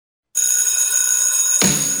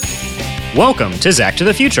Welcome to Zach to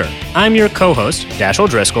the Future. I'm your co-host, Dash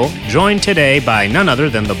O'Driscoll, joined today by none other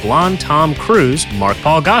than the blonde Tom Cruise, Mark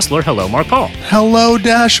Paul Gosselaar. Hello, Mark Paul. Hello,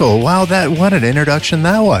 Dashel. Wow, what an introduction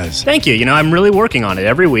that was. Thank you. I'm really working on it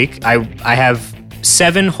every week. I have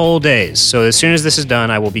 7 whole days, so as soon as this is done,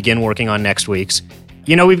 I will begin working on next week's.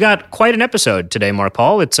 We've got quite an episode today, Mark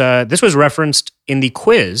Paul. This was referenced in the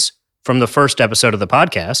quiz from the first episode of the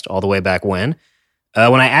podcast, all the way back when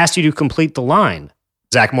I asked you to complete the line,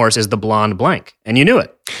 Zach Morris is the blonde blank, and you knew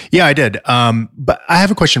it. Yeah, I did. But I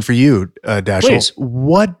have a question for you, Dashel. Please.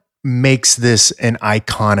 What makes this an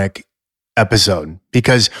iconic episode?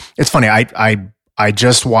 Because it's funny, I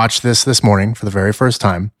just watched this morning for the very first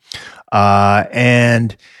time.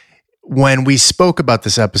 And when we spoke about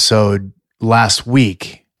this episode last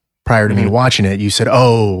week, prior to me watching it, you said,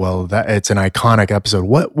 "Oh, well, it's an iconic episode."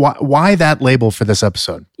 Why that label for this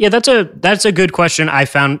episode? Yeah, that's a good question. I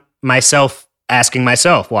found myself asking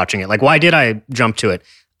myself watching it, like, why did I jump to it?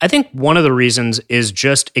 I think one of the reasons is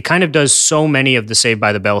just it kind of does so many of the Saved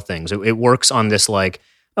by the Bell things. It works on this like,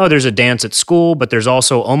 oh, there's a dance at school, but there's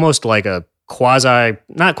also almost like a quasi,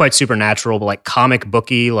 not quite supernatural, but like comic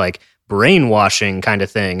booky, like brainwashing kind of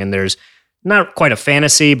thing. And there's not quite a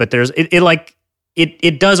fantasy, but there's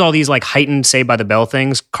it does all these like heightened Saved by the Bell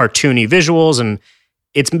things, cartoony visuals, and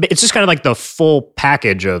it's just kind of like the full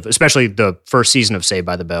package of, especially the first season of Saved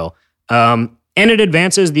by the Bell. And it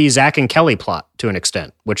advances the Zach and Kelly plot to an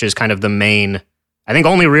extent, which is kind of the main, I think,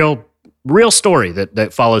 only real story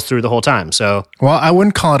that follows through the whole time. So, well, I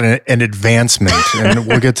wouldn't call it an advancement, and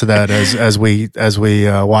we'll get to that as we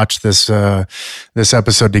watch this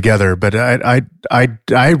episode together. But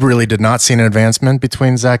I really did not see an advancement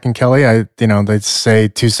between Zach and Kelly. They say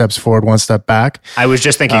 2 steps forward, 1 step back. I was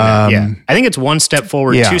just thinking that. Yeah, I think it's 1 step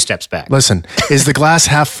forward, 2 steps back. Listen, is the glass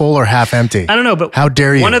half full or half empty? I don't know, but how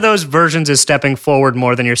dare you? One of those versions is stepping forward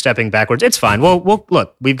more than you're stepping backwards. It's fine. Well,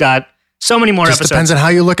 look, we've got so many more episodes. Depends on how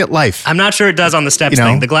you look at life. I'm not sure it does on the steps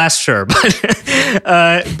thing. The glass, sure,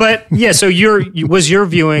 but yeah. So your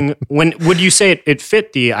viewing, would you say it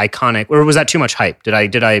fit the iconic, or was that too much hype?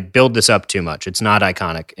 Did I build this up too much? It's not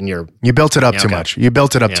iconic, and you built it up too much. You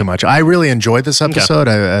built it up too much. I really enjoyed this episode.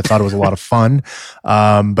 Okay. I thought it was a lot of fun,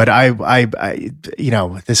 but I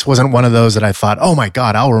this wasn't one of those that I thought, oh my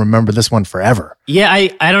God, I'll remember this one forever. Yeah,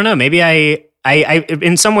 I don't know. Maybe I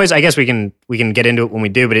in some ways, I guess we can get into it when we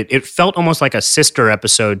do, but it felt almost like a sister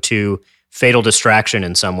episode to Fatal Distraction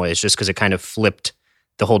in some ways, just because it kind of flipped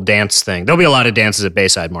the whole dance thing. There'll be a lot of dances at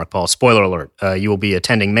Bayside, Mark Paul. Spoiler alert. You will be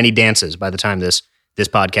attending many dances by the time this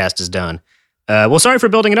podcast is done. Well, sorry for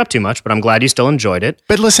building it up too much, but I'm glad you still enjoyed it.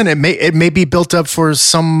 But listen, it may be built up for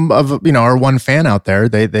some of our one fan out there.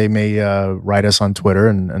 They may write us on Twitter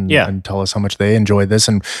and tell us how much they enjoyed this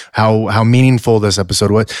and how meaningful this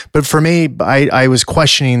episode was. But for me, I was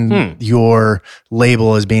questioning your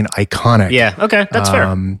label as being iconic. Yeah, okay, that's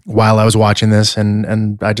fair. While I was watching this,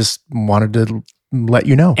 and I just wanted to let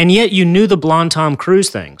you know. And yet you knew the blonde Tom Cruise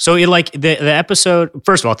thing. So the episode,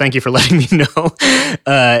 first of all, thank you for letting me know.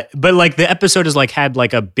 But like the episode is like had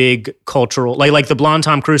like a big cultural, like the blonde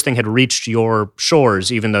Tom Cruise thing had reached your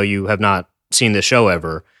shores, even though you have not seen the show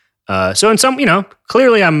ever. So in some,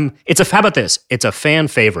 clearly how about this? It's a fan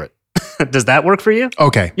favorite. Does that work for you?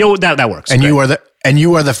 Okay. That works. And great.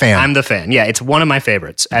 You are the fan. I'm the fan. Yeah, it's one of my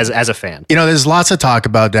favorites as a fan. There's lots to talk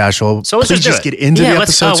about, Dashel. So let's just get into the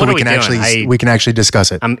episode so we can actually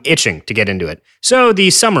discuss it. I'm itching to get into it. So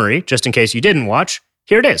the summary, just in case you didn't watch,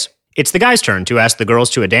 here it is. It's the guy's turn to ask the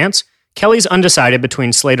girls to a dance. Kelly's undecided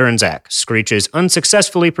between Slater and Zach. Screech is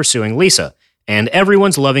unsuccessfully pursuing Lisa. And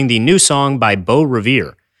everyone's loving the new song by Beau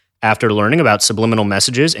Revere. After learning about subliminal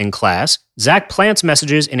messages in class, Zach plants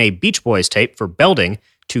messages in a Beach Boys tape for Belding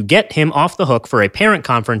to get him off the hook for a parent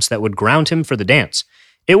conference that would ground him for the dance.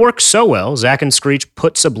 It works so well, Zach and Screech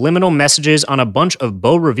put subliminal messages on a bunch of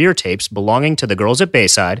Beau Revere tapes belonging to the girls at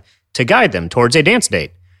Bayside to guide them towards a dance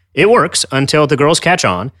date. It works until the girls catch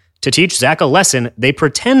on. To teach Zach a lesson, they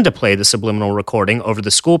pretend to play the subliminal recording over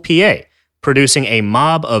the school PA, producing a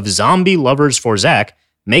mob of zombie lovers for Zach,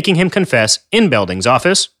 making him confess in Belding's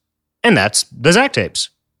office. And that's the Zach tapes.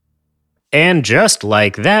 And just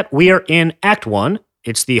like that, we are in Act 1.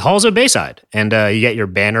 It's the halls of Bayside. And you get your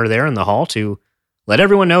banner there in the hall to let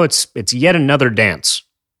everyone know it's yet another dance.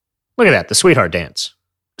 Look at that, the sweetheart dance.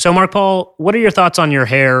 So, Mark Paul, what are your thoughts on your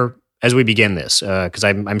hair as we begin this? Because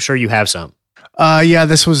I'm sure you have some. Yeah,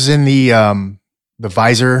 this was in the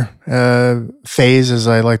visor phase, as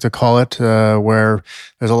I like to call it, where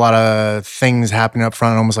there's a lot of things happening up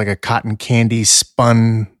front, almost like a cotton candy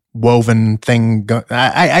spun woven thing.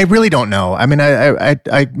 I really don't know. I mean,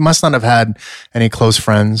 I must not have had any close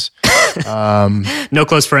friends No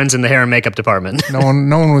close friends in the hair and makeup department. No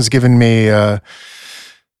one was giving me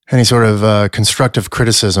any sort of constructive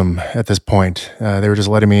criticism at this point. They were just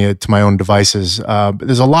letting me to my own devices.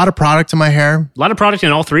 There's a lot of product in my hair. A lot of product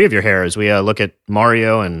in all three of your hair as we look at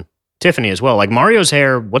Mario and Tiffany as well. Like Mario's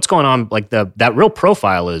hair, what's going on? Like that real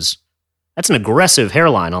profile that's an aggressive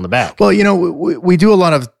hairline on the back. Well, we do a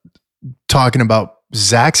lot of talking about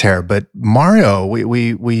Zach's hair, but Mario,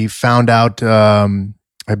 we found out,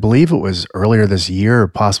 I believe it was earlier this year or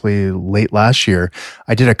possibly late last year.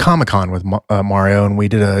 I did a Comic-Con with Mario and we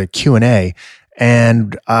did a Q&A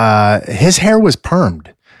and his hair was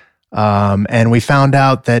permed. And we found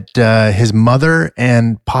out that his mother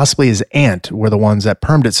and possibly his aunt were the ones that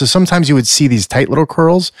permed it. So sometimes you would see these tight little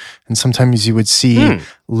curls and sometimes you would see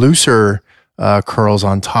looser curls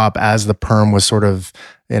on top as the perm was sort of,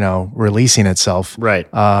 releasing itself. Right.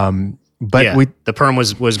 But yeah, the perm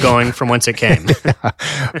was going from whence it came.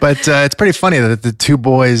 But it's pretty funny that the two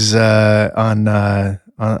boys on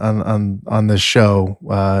the show,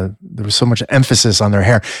 there was so much emphasis on their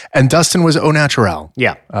hair, and Dustin was au naturel.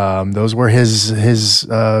 Yeah, those were his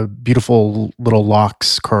beautiful little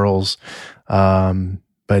locks, curls,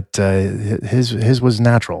 but his was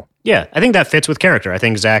natural. Yeah, I think that fits with character. I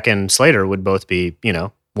think Zach and Slater would both be,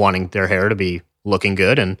 wanting their hair to be looking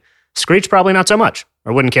good, and Screech probably not so much,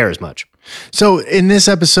 or wouldn't care as much. So in this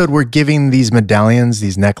episode, we're giving these medallions,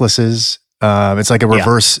 these necklaces. It's like a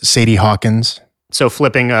reverse Sadie Hawkins. So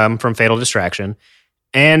flipping from Fatal Distraction,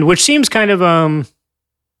 and which seems kind of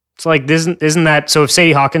it's like isn't that so? If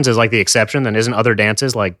Sadie Hawkins is like the exception, then isn't other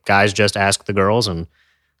dances like guys just ask the girls? And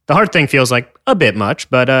the heart thing feels like a bit much,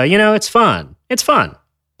 but it's fun. It's fun.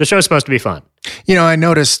 The show's supposed to be fun. I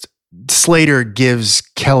noticed Slater gives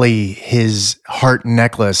Kelly his heart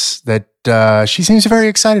necklace that she seems very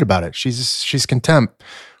excited about it. She's content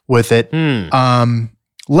with it.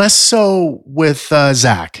 Less so with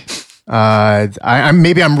Zach.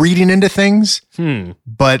 Maybe I'm reading into things,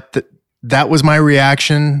 but that was my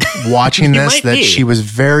reaction watching this. That she was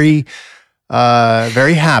very,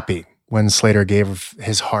 very happy when Slater gave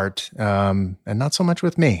his heart, and not so much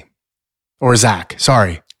with me or Zach.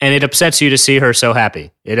 Sorry. And it upsets you to see her so happy.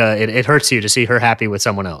 It hurts you to see her happy with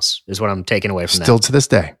someone else. Is what I'm taking away from that. Still to this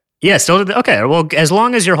day. Yeah, okay. Well, as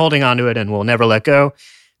long as you're holding on to it and we'll never let go,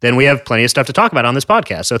 then we have plenty of stuff to talk about on this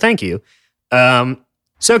podcast. So thank you.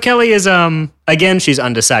 So Kelly is, again, she's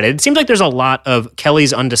undecided. It seems like there's a lot of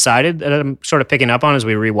Kelly's undecided that I'm sort of picking up on as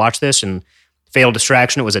we rewatch this. And Fatal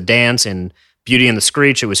Distraction, it was a dance. And Beauty and the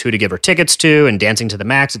Screech, it was who to give her tickets to. And Dancing to the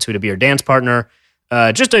Max, it's who to be her dance partner.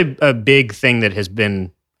 Just a big thing that has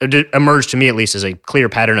been emerged to me, at least, as a clear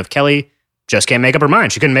pattern of Kelly just can't make up her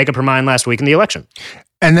mind. She couldn't make up her mind last week in the election.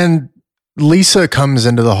 And then Lisa comes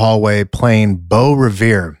into the hallway playing Beau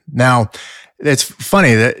Revere. Now, it's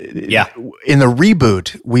funny that in the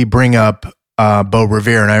reboot, we bring up Beau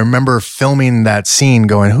Revere. And I remember filming that scene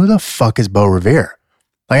going, who the fuck is Beau Revere?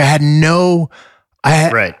 Like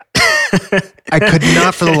Right. I could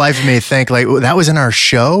not for the life of me think like that was in our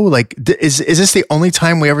show. Like, is this the only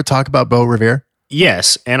time we ever talk about Beau Revere?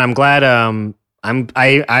 Yes. And I'm glad,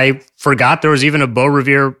 I forgot there was even a Beau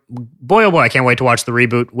Revere. Boy, oh boy, I can't wait to watch the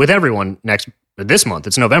reboot with everyone this month.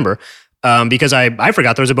 It's November. Because I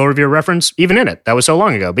forgot there was a Beau Revere reference even in it. That was so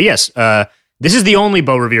long ago. But yes, this is the only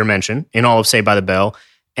Beau Revere mention in all of Saved by the Bell.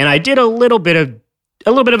 And I did a little bit of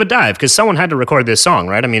a dive because someone had to record this song,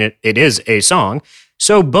 right? I mean, it is a song.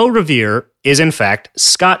 So Beau Revere is in fact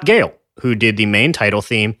Scott Gale, who did the main title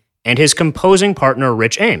theme, and his composing partner,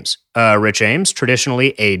 Rich Ames. Rich Ames,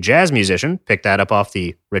 traditionally a jazz musician, picked that up off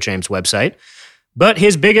the Rich Ames website. But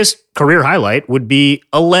his biggest career highlight would be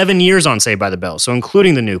 11 years on Saved by the Bell. So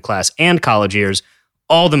including the new class and college years,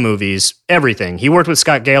 all the movies, everything. He worked with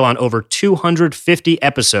Scott Gale on over 250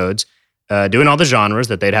 episodes, doing all the genres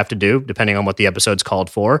that they'd have to do, depending on what the episode's called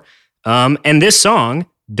for. And this song,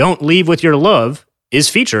 Don't Leave With Your Love, is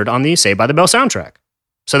featured on the Saved by the Bell soundtrack.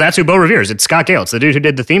 So that's who Beau Revere is. It's Scott Gale. It's the dude who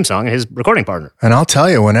did the theme song and his recording partner. And I'll tell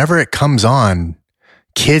you, whenever it comes on,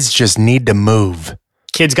 kids just need to move.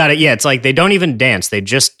 Kids got it. Yeah, it's like they don't even dance. They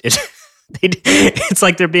just it's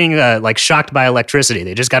like they're being like shocked by electricity.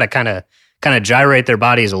 They just got to kind of gyrate their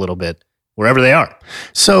bodies a little bit wherever they are.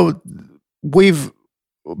 So we've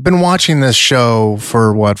been watching this show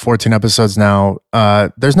for 14 episodes now.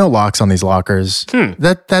 There's no locks on these lockers.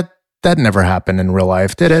 That never happened in real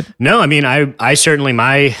life, did it? No, I mean, I certainly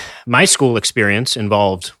my school experience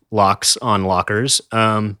involved locks on lockers.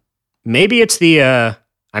 Maybe it's the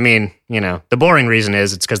the boring reason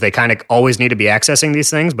is it's because they kind of always need to be accessing these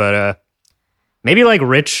things, but maybe like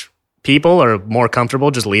rich people are more comfortable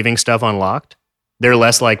just leaving stuff unlocked. they're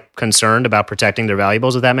less like concerned about protecting their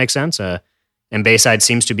valuables, if that makes sense. And Bayside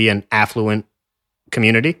seems to be an affluent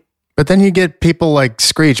community. But then you get people like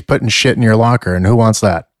Screech putting shit in your locker, and who wants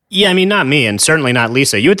that? Yeah, I mean, not me, and certainly not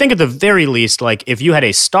Lisa. You would think at the very least, like, if you had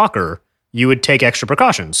a stalker, you would take extra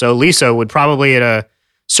precautions. So Lisa would probably at a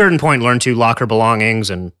certain point learn to lock her belongings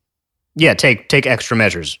and, yeah, take extra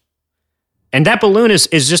measures. And that balloon is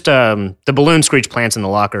just the balloon Screech plants in the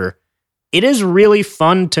locker. It is really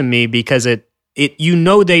fun to me because it you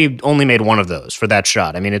know they only made one of those for that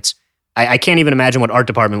shot. I mean, I can't even imagine what art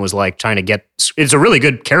department was like trying to get. It's a really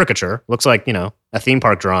good caricature. Looks like, you know, a theme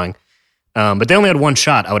park drawing. But they only had one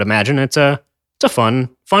shot, I would imagine. It's a fun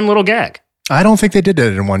little gag. I don't think they did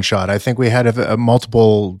it in one shot. I think we had a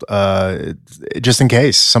multiple, just in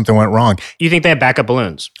case something went wrong. You think they have backup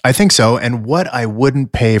balloons? I think so. And what I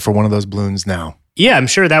wouldn't pay for one of those balloons now. Yeah, I'm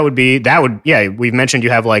sure that would. Yeah, we've mentioned you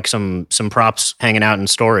have like some props hanging out in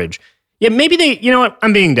storage. Yeah, maybe they. You know what?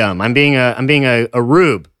 I'm being dumb. I'm being a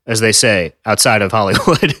rube, as they say outside of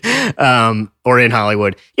Hollywood, or in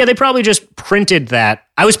Hollywood. Yeah, they probably just printed that.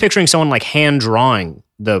 I was picturing someone like hand drawing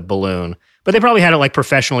the balloon, but they probably had it like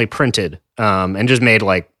professionally printed, and just made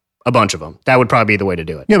like a bunch of them. That would probably be the way to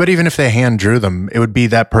do it. Yeah, but even if they hand drew them, it would be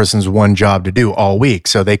that person's one job to do all week.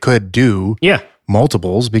 So they could do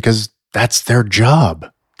multiples because that's their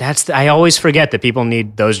job. I always forget that people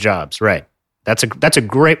need those jobs, right? That's a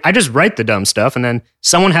great. I just write the dumb stuff, and then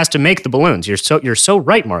someone has to make the balloons. You're so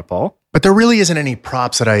right, Mark Paul. But there really isn't any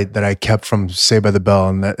props that I kept from Saved by the Bell,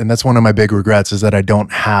 and that's one of my big regrets is that I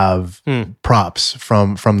don't have props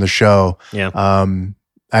from the show. Yeah.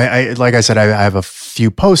 I like I said, I have a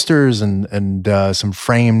few posters and some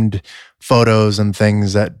framed photos and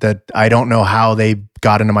things that I don't know how they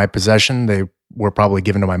got into my possession. They were probably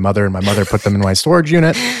given to my mother, and my mother put them in my storage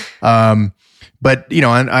unit. But, you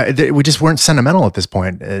know, we just weren't sentimental at this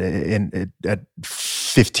point at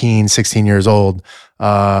 15, 16 years old.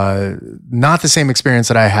 Not the same experience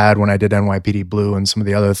that I had when I did NYPD Blue and some of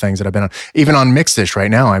the other things that I've been on. Even on Mixed-ish right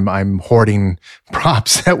now, I'm hoarding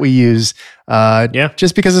props that we use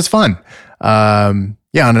just because it's fun. On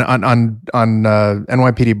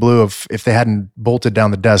NYPD Blue, if they hadn't bolted down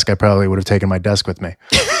the desk, I probably would have taken my desk with me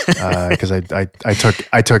because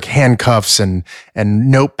I took handcuffs and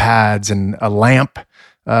notepads and a lamp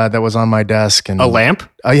that was on my desk. And a lamp?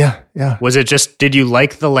 Oh yeah. Was it just? Did you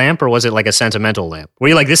like the lamp, or was it like a sentimental lamp? Were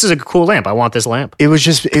you like, this is a cool lamp, I want this lamp? It was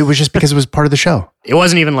just because it was part of the show. It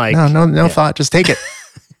wasn't even like no thought. Just take it.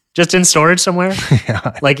 Just in storage somewhere?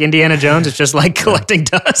 Yeah. Like Indiana Jones, it's just like collecting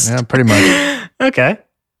dust. Yeah, pretty much. Okay.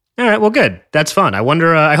 All right, well, good. That's fun. I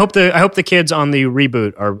wonder, I hope the kids on the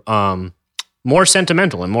reboot are more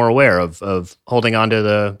sentimental and more aware of holding on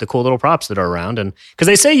to the cool little props that are around. And because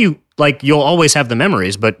they say you'll always have the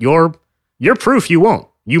memories, but you're proof you won't.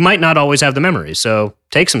 You might not always have the memories, so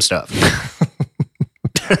take some stuff.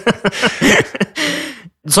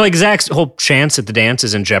 So like Zach's whole chance at the dance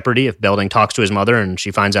is in jeopardy if Belding talks to his mother and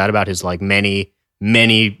she finds out about his like many,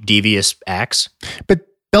 many devious acts. But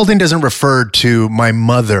Belding doesn't refer to my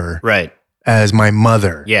mother as my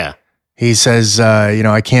mother. Yeah. He says,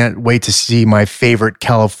 I can't wait to see my favorite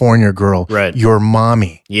California girl, your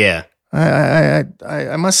mommy. Yeah. I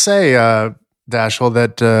must say, Dashel,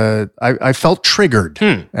 that I felt triggered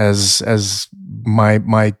as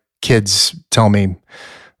my kids tell me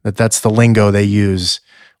that's the lingo they use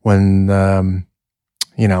when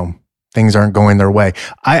things aren't going their way.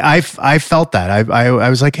 I felt that. I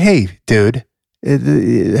was like, hey, dude,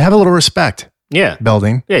 have a little respect. Yeah,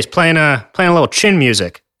 Belding. Yeah, he's playing a little chin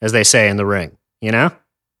music, as they say in the ring. You know,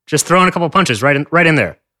 just throwing a couple punches right in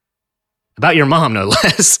there. About your mom, no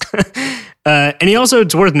less. And he also,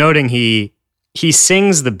 it's worth noting, he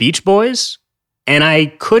sings the Beach Boys, and I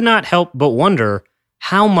could not help but wonder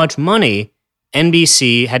how much money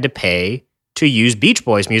NBC had to pay to use Beach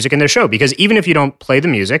Boys music in their show. Because even if you don't play the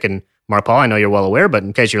music, and Mark Paul, I know you're well aware, but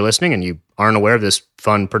in case you're listening and you aren't aware of this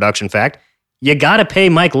fun production fact, you got to pay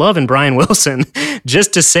Mike Love and Brian Wilson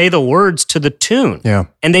just to say the words to the tune. Yeah.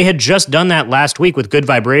 And they had just done that last week with Good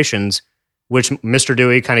Vibrations, which Mr.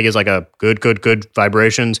 Dewey kind of gives like a good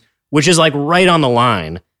vibrations, which is like right on the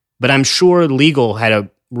line. But I'm sure legal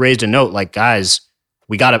had raised a note like, guys,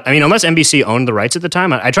 we got to, I mean, unless NBC owned the rights at the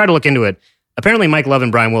time, I tried to look into it. Apparently Mike Love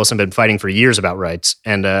and Brian Wilson have been fighting for years about rights.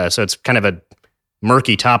 And so it's kind of a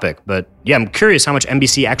murky topic. But yeah, I'm curious how much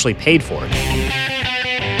NBC actually paid for it.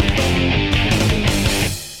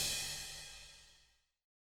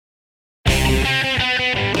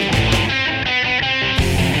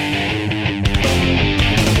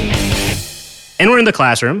 And we're in the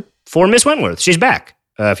classroom for Miss Wentworth. She's back.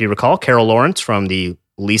 If you recall, Carol Lawrence from the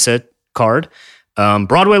Lisa card.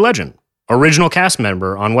 Broadway legend. original cast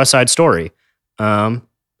member on West Side Story. And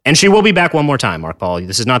she will be back one more time, Mark Paul.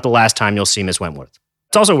 This is not the last time you'll see Miss Wentworth.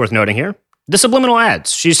 It's also worth noting here, the subliminal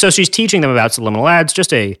ads. She's teaching them about subliminal ads,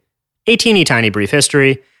 just a teeny tiny brief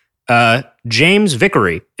history. James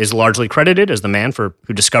Vickery is largely credited as the man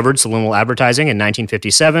who discovered subliminal advertising in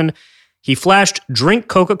 1957. He flashed "Drink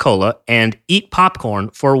Coca-Cola and eat popcorn"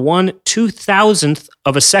 for 1/2000th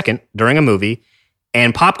of a second during a movie,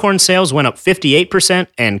 and popcorn sales went up 58%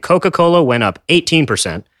 and Coca-Cola went up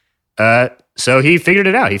 18%. So he figured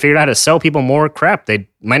it out. He figured out how to sell people more crap they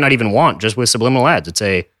might not even want just with subliminal ads. It's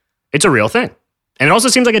a real thing. And it also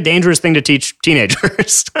seems like a dangerous thing to teach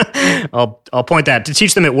teenagers. I'll point that. To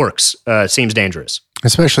teach them it works seems dangerous.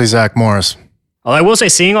 Especially Zach Morris. Well, I will say,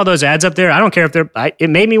 seeing all those ads up there, I don't care if it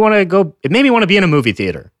made me want to go. It made me want to be in a movie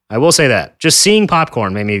theater. I will say that. Just seeing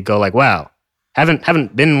popcorn made me go like, wow,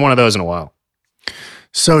 haven't been in one of those in a while.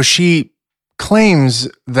 So she claims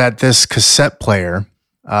that this cassette player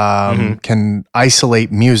can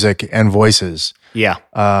isolate music and voices. Yeah.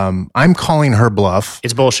 I'm calling her bluff.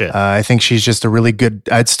 It's bullshit. I think she's just a really good,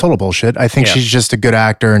 it's total bullshit. I think she's just a good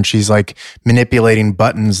actor and she's like manipulating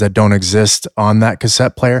buttons that don't exist on that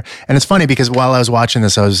cassette player. And it's funny because while I was watching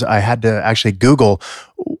this, I had to actually Google.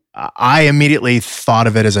 I immediately thought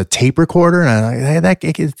of it as a tape recorder. And I'm like,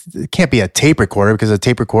 hey, it can't be a tape recorder because a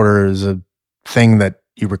tape recorder is a thing that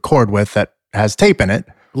you record with that has tape in it.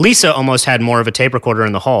 Lisa almost had more of a tape recorder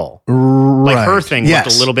in the hall. Right. Like her thing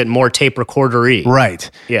looked a little bit more tape recorder-y. Right.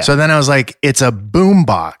 Yeah. So then I was like, it's a boom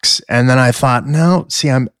box. And then I thought, no, see,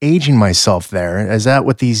 I'm aging myself there. Is that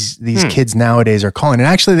what these kids nowadays are calling? And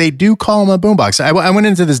actually, they do call them a boom box. I went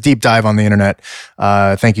into this deep dive on the internet.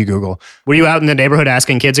 Thank you, Google. Were you out in the neighborhood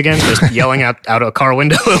asking kids again? Just yelling out a car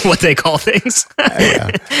window what they call things?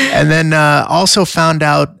 Yeah. And then also found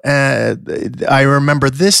out, I remember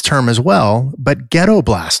this term as well, but ghetto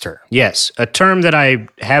blaster. Yes, a term that I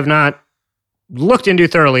have not looked into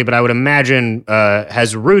thoroughly, but I would imagine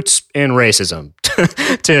has roots in racism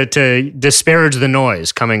to disparage the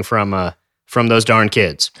noise coming from those darn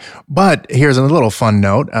kids. But here's a little fun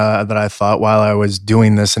note that I thought while I was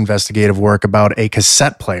doing this investigative work about a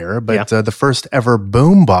cassette player. But the first ever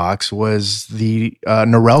boom box was the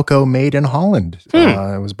Norelco made in Holland.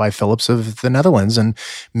 It was by Philips of the Netherlands. And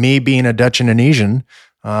me being a Dutch Indonesian,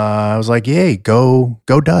 I was like, yay, go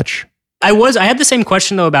Dutch. I had the same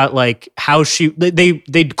question though about like how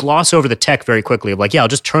they gloss over the tech very quickly of like, yeah, I'll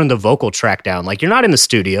just turn the vocal track down. Like, you're not in the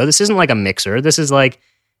studio. This isn't like a mixer. This is like,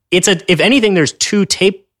 if anything, there's 2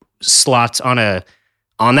 tape slots on that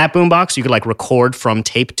boombox. You could like record from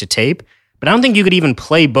tape to tape, but I don't think you could even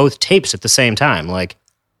play both tapes at the same time. Like,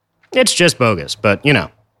 it's just bogus, but you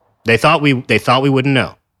know, they thought we wouldn't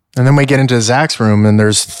know. And then we get into Zach's room and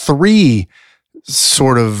there's 3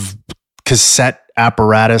 sort of cassette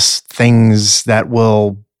apparatus things that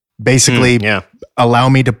will basically allow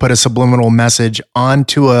me to put a subliminal message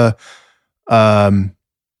onto a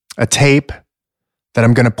tape that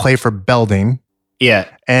I'm going to play for Belding. Yeah.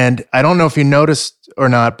 And I don't know if you noticed or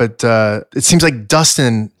not, but it seems like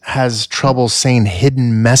Dustin has trouble saying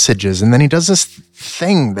hidden messages. And then he does this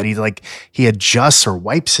thing that he adjusts or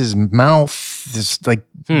wipes his mouth, just like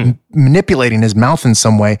manipulating his mouth in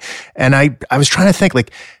some way. And I was trying to think,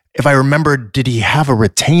 like, if I remember, did he have a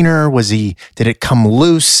retainer? Did it come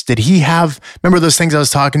loose? Did he remember those things I was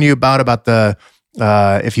talking to you about the,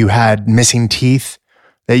 if you had missing teeth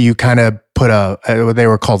that you kind of put they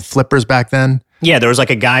were called flippers back then? Yeah, there was like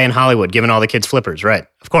a guy in Hollywood giving all the kids flippers, right?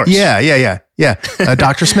 Of course. Yeah.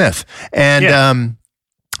 Dr. Smith. And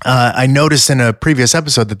I noticed in a previous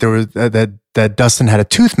episode that there was that Dustin had a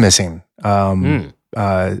tooth missing. And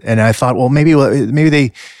I thought, well, maybe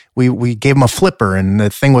we gave him a flipper and the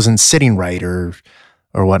thing wasn't sitting right or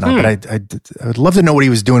whatnot. But I would love to know what he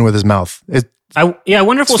was doing with his mouth. I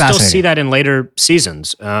wonder if we'll still see that in later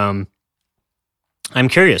seasons. I'm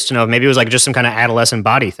curious to know if maybe it was like just some kind of adolescent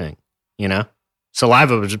body thing, you know?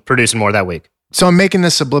 Saliva was producing more that week. So I'm making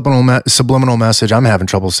this subliminal message. I'm having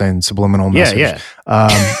trouble saying subliminal message. Yeah.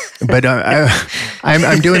 But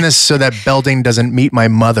I'm doing this so that Belding doesn't meet my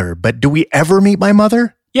mother. But do we ever meet my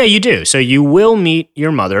mother? Yeah, you do. So you will meet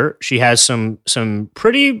your mother. She has some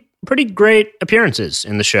pretty great appearances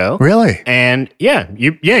in the show. Really? And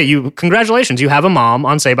you congratulations. You have a mom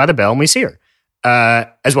on Saved by the Bell, and we see her.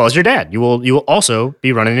 As well as your dad. You will also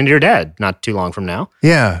be running into your dad not too long from now.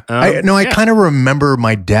 Yeah. I kind of remember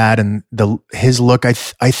my dad and his look. I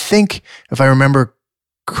think if I remember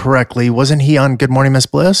correctly, wasn't he on Good Morning Miss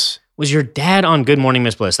Bliss? Was your dad on Good Morning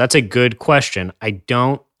Miss Bliss? That's a good question. I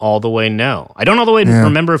don't all the way know. I don't all the way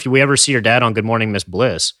remember if we ever see your dad on Good Morning Miss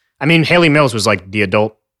Bliss. I mean, Haley Mills was like the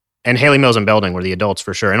adult And Haley Mills and Belding were the adults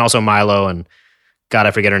for sure. And also Milo and, God,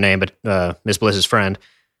 I forget her name, but Miss Bliss's friend.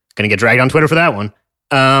 Going to get dragged on Twitter for that one.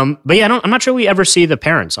 But yeah, I'm not sure we ever see the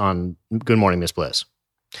parents on Good Morning, Miss Bliss.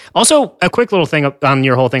 Also, a quick little thing on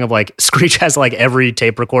your whole thing of like, Screech has like every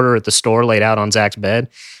tape recorder at the store laid out on Zach's bed.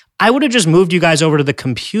 I would have just moved you guys over to the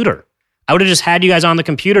computer. I would have just had you guys on the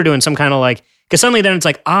computer doing some kind of like, because suddenly then it's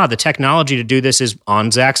like, the technology to do this is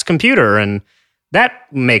on Zach's computer. And that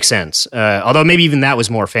makes sense. Although maybe even that was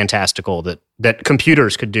more fantastical that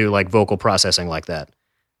computers could do like vocal processing like that.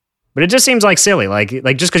 But it just seems like silly. Like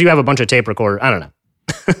just because you have a bunch of tape recorders, I don't know.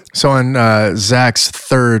 So in Zach's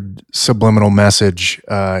third subliminal message,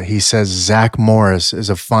 he says Zach Morris is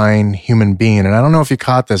a fine human being. And I don't know if you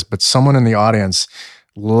caught this, but someone in the audience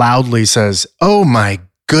loudly says, "Oh my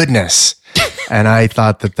goodness." And I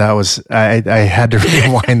thought that was, I had to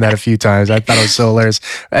rewind that a few times. I thought it was so hilarious.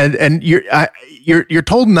 And you're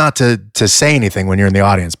told not to say anything when you're in the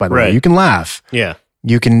audience, by the way. You can laugh. Yeah.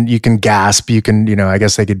 You can gasp. You can, I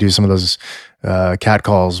guess they could do some of those cat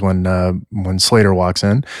calls when Slater walks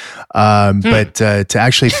in. But to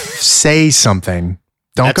actually say something,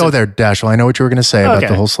 don't go there, Dashel. I know what you were going to say about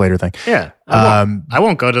the whole Slater thing. Yeah. I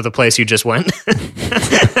won't go to the place you just went.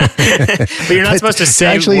 But you're not supposed to say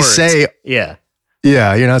actually words.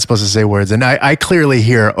 Yeah, you're not supposed to say words. And I clearly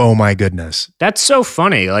hear, "Oh my goodness." That's so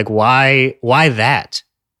funny. Like, why that?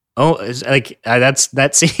 Oh, it's like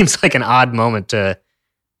that seems like an odd moment to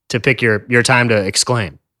pick your time to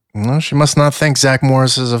exclaim. Well, she must not think Zach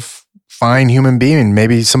Morris is a fine human being.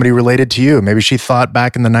 Maybe somebody related to you. Maybe she thought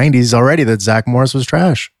back in the 90s already that Zach Morris was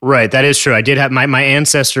trash. Right, that is true. I did have my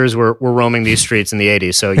ancestors were roaming these streets in the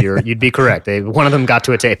 80s, so you'd be correct. One of them got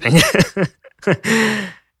to a taping.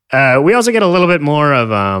 We also get a little bit more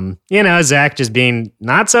of Zach just being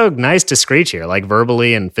not so nice to Screech here, like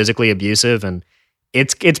verbally and physically abusive, and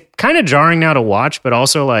it's kind of jarring now to watch, but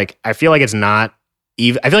also like I feel like it's not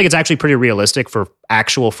even. I feel like it's actually pretty realistic for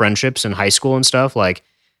actual friendships in high school and stuff. Like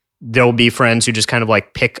there'll be friends who just kind of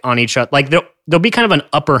like pick on each other. Like there'll be kind of an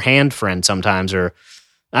upper hand friend sometimes, or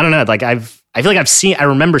I don't know. Like I feel like I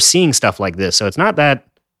remember seeing stuff like this, so it's not that.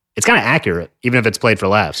 It's kind of accurate, even if it's played for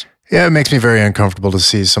laughs. Yeah, it makes me very uncomfortable to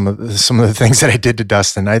see some of the things that I did to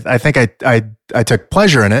Dustin. I think I took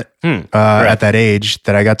pleasure in it at that age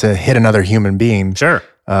that I got to hit another human being. Sure.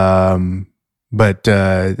 But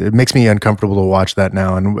it makes me uncomfortable to watch that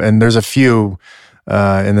now. And there's a few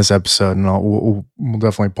in this episode, and we'll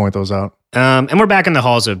definitely point those out. And we're back in the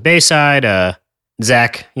halls of Bayside.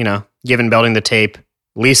 Zach, giving Belding the tape.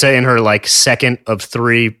 Lisa in her like second of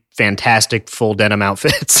 3 fantastic full denim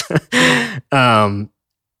outfits.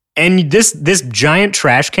 And this giant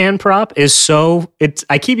trash can prop is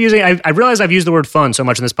I keep using, I realize I've used the word fun so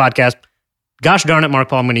much in this podcast. Gosh darn it, Mark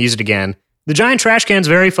Paul, I'm going to use it again. The giant trash can is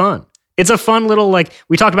very fun. It's a fun little, like,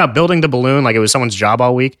 we talked about building the balloon like it was someone's job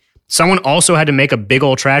all week. Someone also had to make a big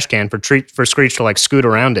old trash can for Screech to like scoot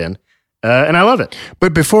around in. And I love it.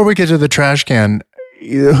 But before we get to the trash can,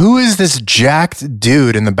 who is this jacked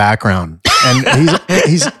dude in the background? And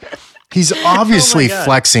he's obviously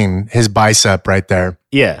flexing his bicep right there.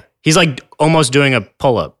 Yeah. He's like almost doing a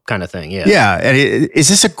pull-up kind of thing. Yeah. Yeah. And is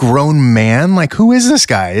this a grown man? Like, who is this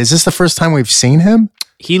guy? Is this the first time we've seen him?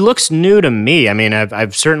 He looks new to me. I mean,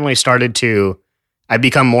 I've certainly I've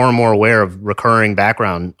become more and more aware of recurring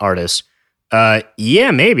background artists.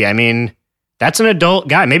 Yeah, maybe. I mean, that's an adult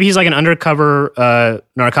guy. Maybe he's like an undercover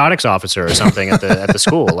narcotics officer or something at the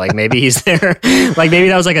school. Like maybe he's there. Like maybe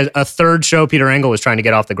that was like a third show Peter Engel was trying to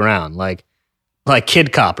get off the ground. Like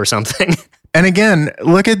Kid Cop or something. And again,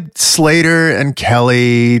 look at Slater and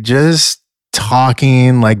Kelly just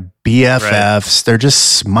talking like BFFs. Right. They're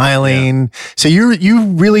just smiling. Yeah. So you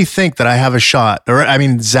really think that I have a shot, or I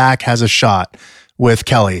mean, Zach has a shot with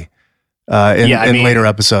Kelly in later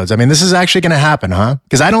episodes. I mean, this is actually going to happen, huh?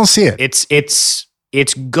 Because I don't see it.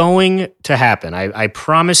 It's going to happen. I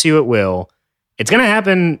promise you it will. It's going to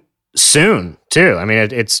happen soon too. I mean,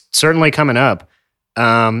 it's certainly coming up.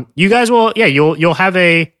 You guys will, you'll have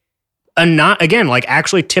a not, again, like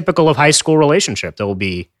actually typical of high school relationship. There'll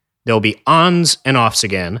be ons and offs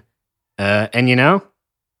again. And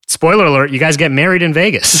spoiler alert, you guys get married in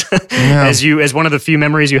Vegas as one of the few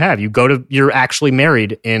memories you have. You're actually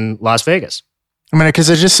married in Las Vegas. I mean,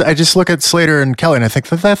 because I just look at Slater and Kelly and I think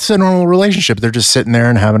that's a normal relationship. They're just sitting there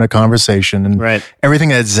and having a conversation, and everything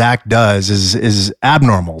that Zach does is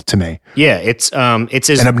abnormal to me. Yeah, it's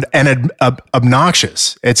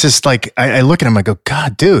obnoxious. It's just like I look at him, I go,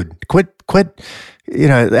 God, dude, quit,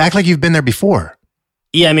 act like you've been there before.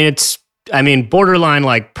 Yeah, I mean, borderline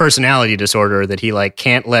like personality disorder that he like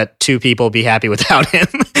can't let 2 people be happy without him.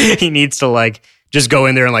 He needs to like just go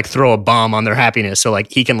in there and like throw a bomb on their happiness so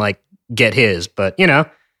like he can like get his. But you know,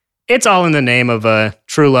 it's all in the name of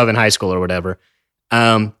true love in high school or whatever.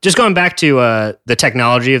 Just going back to the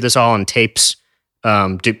technology of this all and tapes.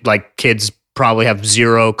 Like kids probably have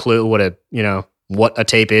zero clue what a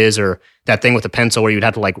tape is, or that thing with a pencil where you'd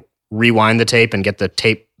have to like rewind the tape and get the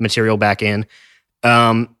tape material back in.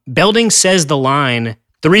 Belding says the line,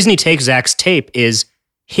 the reason he takes Zach's tape is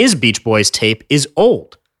his Beach Boys tape is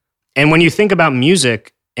old. And when you think about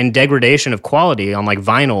music and degradation of quality on like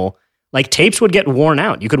vinyl, like tapes would get worn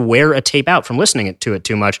out. You could wear a tape out from listening to it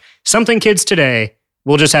too much. Something kids today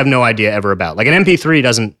will just have no idea ever about. Like an MP3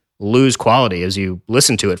 doesn't lose quality as you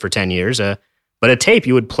listen to it for 10 years, but a tape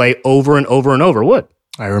you would play over and over and over would.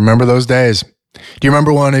 I remember those days. Do you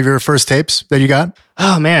remember one of your first tapes that you got?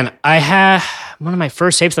 Oh man, I had one of my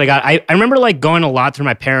first tapes that I got. I remember like going a lot through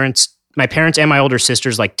my parents and my older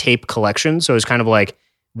sister's like tape collection. So it was kind of like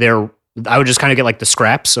I would just kind of get like the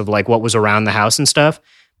scraps of like what was around the house and stuff.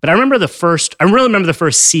 But I really remember the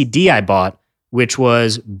first CD I bought, which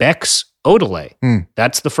was Beck's Odelay.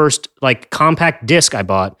 That's the first like compact disc I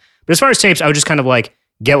bought. But as far as tapes, I would just kind of like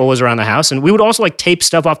get what was around the house. And we would also like tape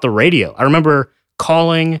stuff off the radio. I remember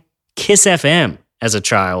calling Kiss FM as a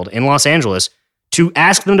child in Los Angeles to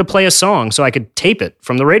ask them to play a song so I could tape it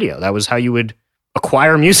from the radio. That was how you would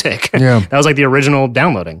acquire music. Yeah. That was like the original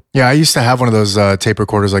downloading. Yeah, I used to have one of those tape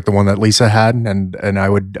recorders like the one that Lisa had, and I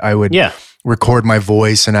would record my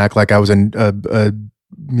voice and act like I was a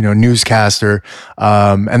newscaster.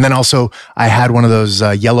 And then also I had one of those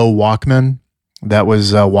yellow Walkman that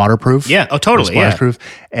was waterproof. Yeah. Oh, totally. Yeah. Splashproof.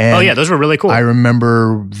 And those were really cool. I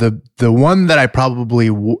remember the one that I probably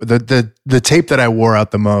the tape that I wore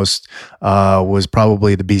out the most was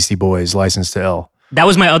probably the Beastie Boys' "License to Ill." That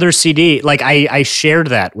was my other CD. Like I shared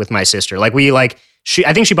that with my sister. Like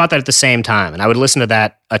I think she bought that at the same time, and I would listen to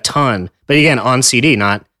that a ton. But again, on CD,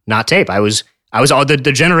 not tape. I was all the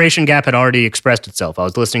generation gap had already expressed itself. I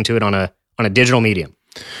was listening to it on a digital medium.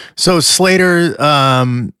 So Slater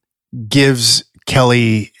gives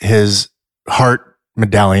Kelly his heart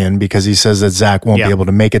medallion because he says that Zach won't be able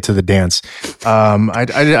to make it to the dance.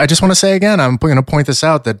 I just want to say again, I'm going to point this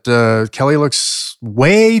out that Kelly looks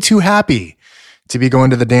way too happy to be going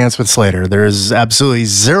to the dance with Slater. There's absolutely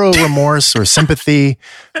zero remorse or sympathy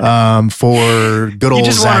for good old You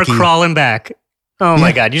just want her Zachy. crawling back. Oh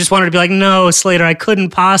my God. You just want her to be like, no, Slater, I couldn't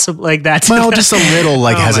possibly, like that. Well, just a little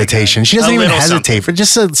like hesitation. She doesn't even hesitate for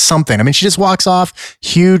just something. I mean, she just walks off,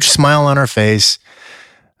 huge smile on her face.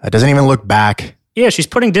 Doesn't even look back. Yeah, she's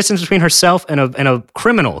putting distance between herself and a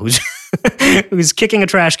criminal who's who's kicking a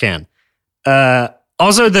trash can.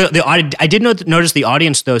 Also, I did notice the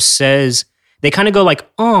audience though says they kind of go like,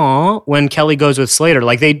 "Aw," when Kelly goes with Slater.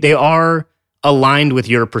 Like they are aligned with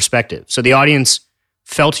your perspective. So the audience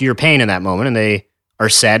felt your pain in that moment, and they are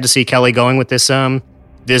sad to see Kelly going with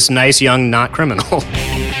this nice young not criminal.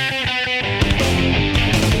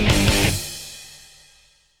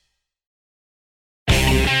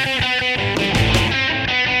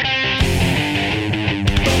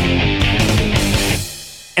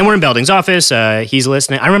 And we're in Belding's office. He's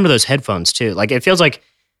listening. I remember those headphones too. Like it feels like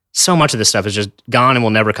so much of this stuff is just gone and will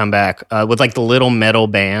never come back. With like the little metal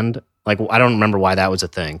band. Like I don't remember why that was a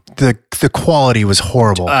thing. The quality was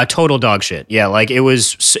horrible. Total dog shit. Yeah, like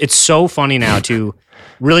it's so funny now to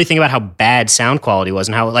really think about how bad sound quality was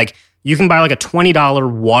and how like you can buy like a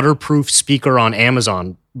 $20 waterproof speaker on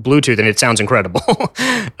Amazon Bluetooth and it sounds incredible.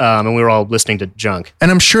 And we were all listening to junk. And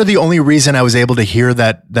I'm sure the only reason I was able to hear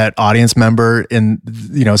that audience member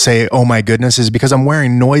say, "Oh my goodness," is because I'm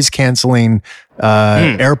wearing noise canceling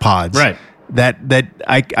AirPods. Right. That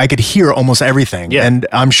I could hear almost everything. Yeah. And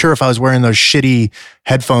I'm sure if I was wearing those shitty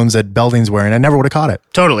headphones that Belding's wearing, I never would have caught it.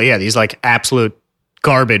 Totally, yeah. These like absolute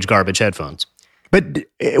garbage headphones. But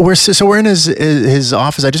we're in his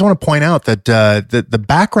office. I just want to point out that the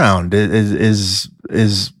background is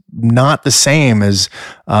not the same as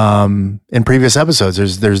in previous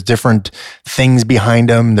episodes. There's different things behind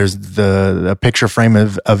him. There's the picture frame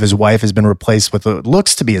of his wife has been replaced with what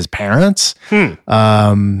looks to be his parents.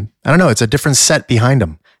 I don't know. It's a different set behind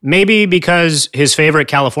him. Maybe because his favorite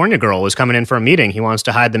California girl was coming in for a meeting, he wants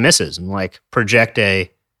to hide the missus and like project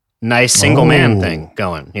a nice single man thing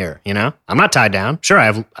going here. You know, I'm not tied down. Sure, I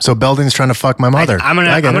have. So Belding's trying to fuck my mother. I'm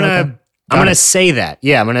gonna say that.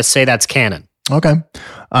 Yeah, I'm gonna say that's canon. Okay.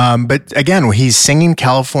 But again, he's singing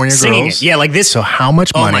California Girls. It. Yeah, like this. So how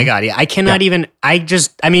much money? Oh my God. Yeah, I cannot even, I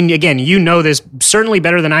mean, again, you know this certainly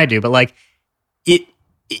better than I do, but like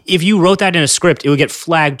if you wrote that in a script, it would get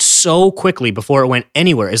flagged so quickly before it went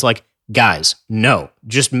anywhere. It's like, guys, no.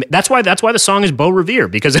 Just that's why the song is Beau Revere,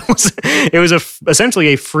 because it was essentially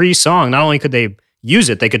a free song. Not only could they use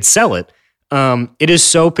it, they could sell it. It is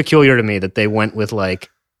so peculiar to me that they went with like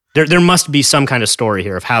there must be some kind of story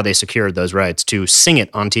here of how they secured those rights to sing it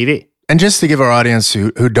on TV. And just to give our audience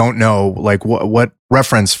who don't know, like what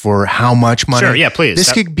reference for how much money? Sure, yeah, please.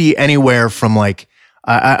 This could be anywhere from like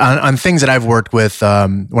on things that I've worked with.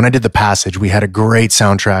 When I did The Passage, we had a great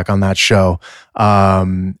soundtrack on that show,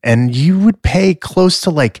 and you would pay close to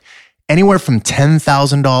like anywhere from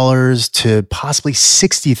 $10,000 to possibly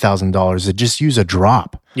 $60,000 to just use a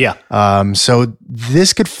drop. Yeah. So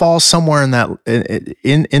this could fall somewhere in that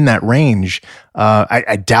in that range.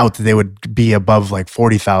 I doubt that they would be above like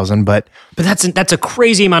 40,000, but that's a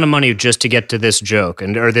crazy amount of money just to get to this joke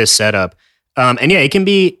or this setup. And yeah, it can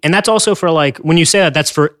be, and that's also for like when you say that,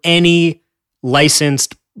 that's for any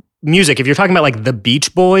licensed music. If you're talking about like the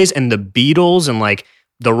Beach Boys and the Beatles and like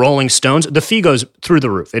the Rolling Stones, the fee goes through the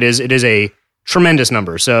roof. It is a tremendous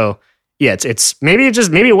number. So yeah, it's maybe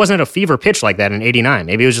it wasn't a fever pitch like that in '89.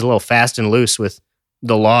 Maybe it was just a little fast and loose with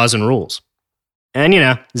the laws and rules.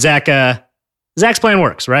 And Zach's plan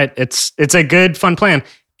works, right? It's a good, fun plan.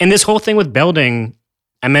 And this whole thing with Belding,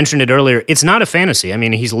 I mentioned it earlier, it's not a fantasy. I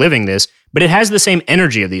mean, he's living this, but it has the same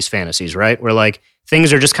energy of these fantasies, right? Where like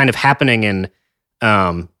things are just kind of happening in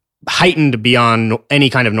heightened beyond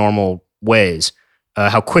any kind of normal ways.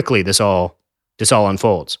 How quickly this all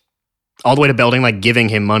unfolds. All the way to Belding like giving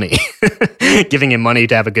him money. Giving him money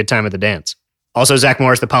to have a good time at the dance. Also, Zach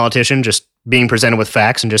Morris, the politician, just being presented with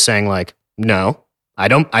facts and just saying like, no, I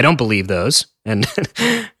don't believe those. And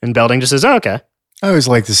and Belding just says, oh, okay. I always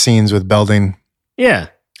like the scenes with Belding. Yeah.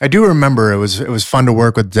 I do remember it was fun to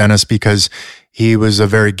work with Dennis because he was a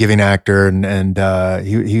very giving actor and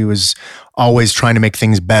he was always trying to make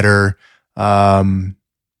things better. And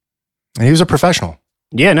he was a professional.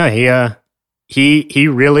 Yeah, no, he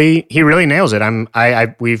really nails it.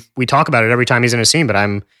 We talk about it every time he's in a scene,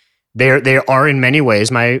 but they are in many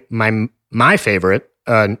ways my favorite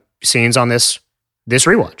scenes on this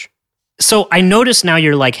rewatch. So I noticed now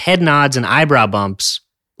your like head nods and eyebrow bumps,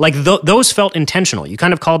 like those felt intentional. You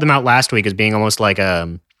kind of called them out last week as being almost like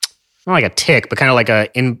not like a tick, but kind of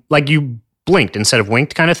like you blinked instead of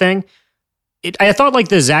winked kind of thing. I thought like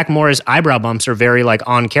the Zach Morris eyebrow bumps are very like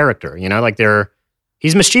on character, like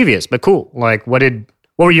he's mischievous, but cool. Like what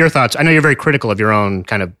were your thoughts? I know you're very critical of your own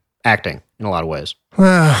kind of acting in a lot of ways.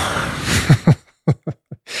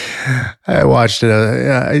 I watched it.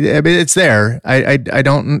 I mean, it's there. I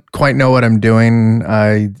don't quite know what I'm doing.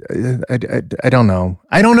 I don't know.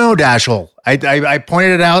 I don't know, Dashel. I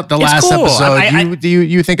pointed it out the last cool. episode.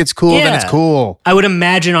 You think it's cool? Yeah. Then it's cool. I would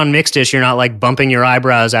imagine on Mixed-ish, you're not like bumping your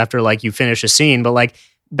eyebrows after like you finish a scene, but like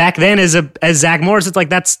back then as Zach Morris, it's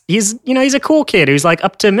like he's a cool kid who's like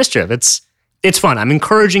up to mischief. It's fun. I'm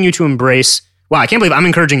encouraging you to embrace. Wow, I can't believe I'm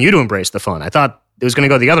encouraging you to embrace the fun. I thought it was going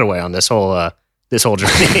to go the other way on this whole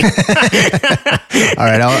journey. All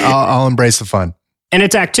right, I'll embrace the fun. And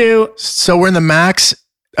it's Act 2. So we're in the Max.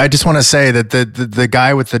 I just want to say that the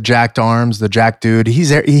guy with the jacked arms, the jack dude, he's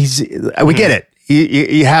there. We get it.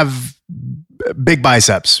 You have big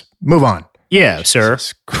biceps. Move on. Yeah, sir.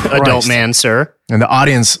 Adult man, sir. And the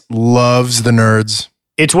audience loves the nerds.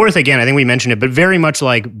 It's worth, again, I think we mentioned it, but very much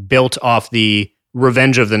like built off the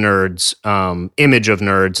Revenge of the Nerds image of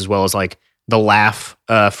nerds, as well as like the laugh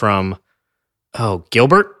from... Oh,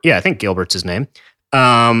 Gilbert? Yeah, I think Gilbert's his name.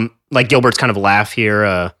 Like Gilbert's kind of laugh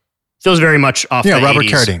here feels very much off the Robert 80s.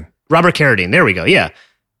 Carradine. Robert Carradine. There we go. Yeah.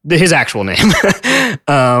 His actual name.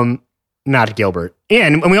 Not Gilbert. Yeah,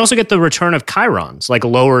 and we also get the return of chyrons, like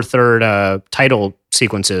lower third title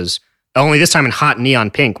sequences, only this time in hot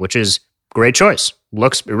neon pink, which is great choice.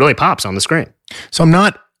 It really pops on the screen. So I'm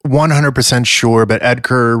not 100% sure, but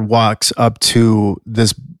Edgar walks up to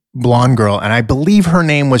this blonde girl, and I believe her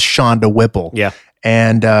name was Shonda Whipple. Yeah.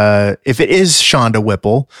 And if it is Shonda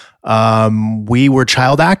Whipple, we were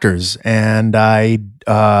child actors, and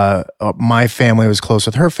my family was close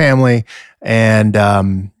with her family, and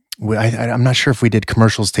I'm not sure if we did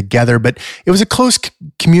commercials together, but it was a close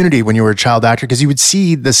community when you were a child actor because you would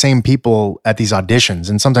see the same people at these auditions,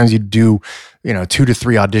 and sometimes you'd do 2 to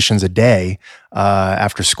 3 auditions a day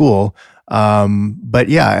after school. But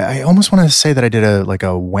yeah, I almost want to say that I did a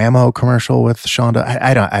Whammo commercial with Shonda.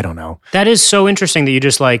 I don't know. That is so interesting that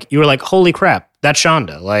you were like, holy crap, that's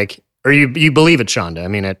Shonda. Like, or you believe it's Shonda. I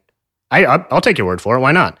mean, I'll take your word for it.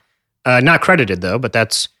 Why not? Not credited though, but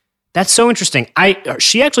that's so interesting.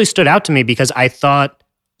 She actually stood out to me because I thought,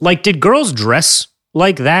 like, did girls dress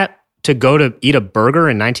like that to go to eat a burger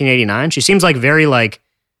in 1989? She seems like very like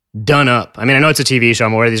done up. I mean, I know it's a TV show.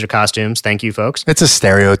 I'm aware these are costumes. Thank you, folks. It's a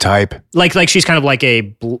stereotype. Like she's kind of like a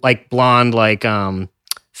blonde,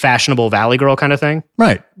 fashionable Valley girl kind of thing.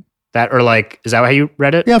 Right. That, or like, is that how you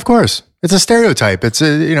read it? Yeah, of course. It's a stereotype. It's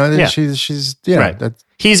a, Yeah. she's Right.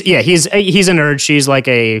 He's a nerd. She's like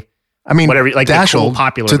a, I mean, whatever, like the Dashel, cool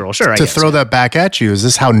popular girl. Sure, I to guess, throw that back at you, is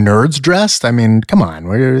this how nerds dressed? I mean, come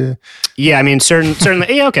on. Yeah, I mean,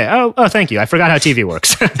 certainly. Yeah, okay. Oh, thank you. I forgot how TV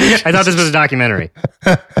works. I thought this was a documentary.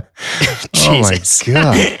 Jesus. Oh my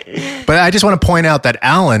god! But I just want to point out that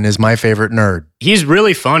Alan is my favorite nerd. He's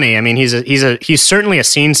really funny. I mean, he's certainly a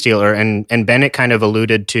scene stealer. And Bennett kind of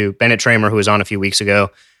alluded to, Bennett Tramer, who was on a few weeks ago,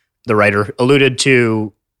 the writer, alluded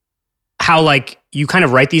to how like you kind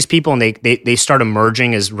of write these people and they start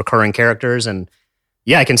emerging as recurring characters. And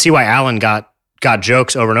yeah, I can see why Alan got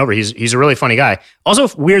jokes over and over. He's a really funny guy. Also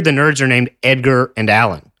weird the nerds are named Edgar and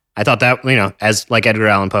Allan. I thought that, as like Edgar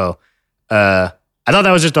Allan Poe. I thought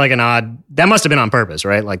that was just like an odd, that must have been on purpose,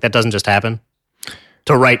 right? Like that doesn't just happen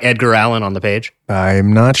to write Edgar Allan on the page.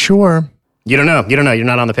 I'm not sure. You don't know. You're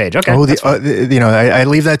not on the page. Okay. Oh, I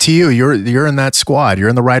leave that to you. You're in that squad. You're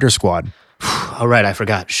in the writer squad. All right, I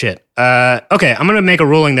forgot. Shit. Okay, I'm gonna make a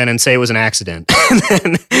ruling then and say it was an accident,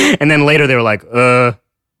 and then later they were like,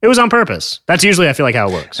 it was on purpose. That's usually, I feel like, how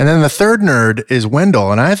it works. And then the third nerd is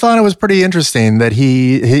Wendell, and I thought it was pretty interesting that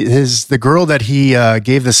the girl that he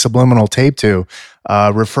gave the subliminal tape to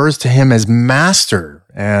refers to him as Master.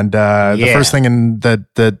 And the first thing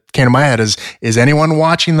that came to my head is anyone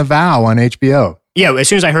watching The Vow on HBO? Yeah, as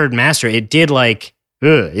soon as I heard Master, it did like,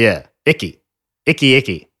 icky.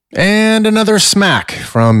 And another smack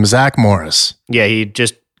from Zach Morris. Yeah, he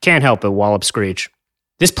just can't help but wallop Screech.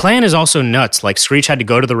 This plan is also nuts. Like Screech had to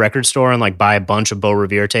go to the record store and like buy a bunch of Beau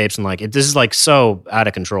Revere tapes, and like this is like so out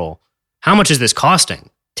of control. How much is this costing?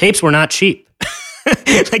 Tapes were not cheap.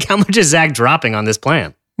 Like how much is Zach dropping on this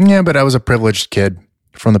plan? Yeah, but I was a privileged kid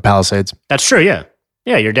from the Palisades. That's true. Yeah,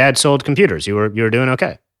 your dad sold computers. You were doing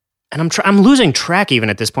okay. And I'm losing track even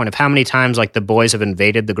at this point of how many times like the boys have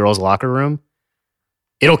invaded the girls' locker room.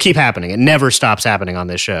 It'll keep happening. It never stops happening on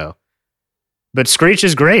this show. But Screech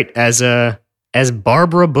is great as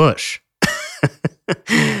Barbara Bush.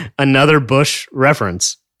 Another Bush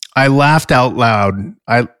reference. I laughed out loud.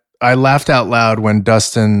 I laughed out loud when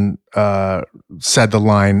Dustin said the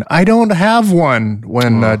line, "I don't have one,"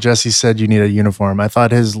 when Jesse said you need a uniform. I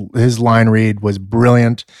thought his line read was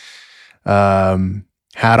brilliant.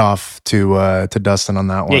 Hat off to Dustin on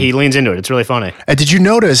that one. Yeah, he leans into it. It's really funny. Did you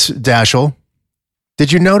notice, Dashel,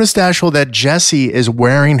 that Jesse is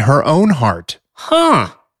wearing her own heart? Huh.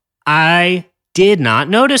 I did not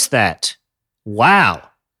notice that. Wow.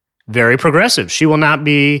 Very progressive. She will not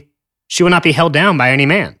be held down by any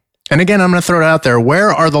man. And again, I'm going to throw it out there. Where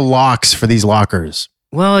are the locks for these lockers?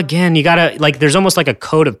 Well, again, you got to like there's almost like a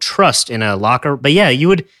code of trust in a locker. But yeah, you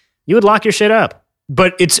would lock your shit up.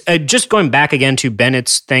 But it's just going back again to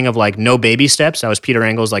Bennett's thing of like no baby steps. That was Peter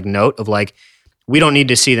Engel's like note of like we don't need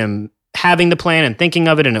to see them having the plan and thinking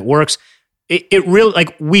of it and it works. It really,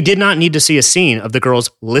 like, we did not need to see a scene of the girls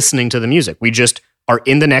listening to the music. We just are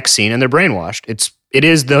in the next scene and they're brainwashed. It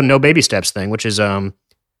is the no baby steps thing, which is,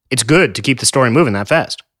 it's good to keep the story moving that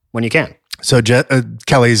fast when you can. So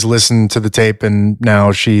Kelly's listened to the tape and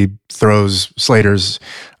now she throws Slater's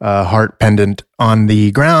heart pendant on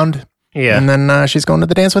the ground. Yeah. And then she's going to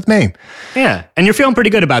the dance with me. Yeah. And you're feeling pretty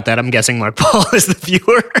good about that, I'm guessing, Mark Paul, as the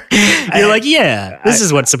viewer. You're like, yeah, this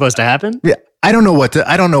is what's supposed to happen. Yeah. I don't know what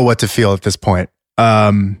to feel at this point.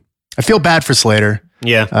 I feel bad for Slater.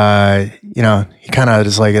 Yeah. He kind of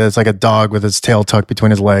is like, it's like a dog with its tail tucked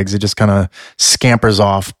between his legs. It just kind of scampers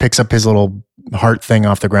off, picks up his little heart thing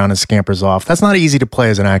off the ground and scampers off. That's not easy to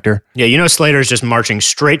play as an actor. Yeah, Slater's just marching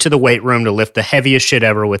straight to the weight room to lift the heaviest shit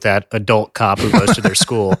ever with that adult cop who goes to their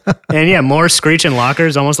school. And yeah, more screeching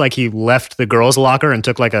lockers, almost like he left the girls' locker and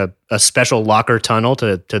took like a special locker tunnel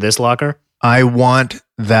to this locker. I want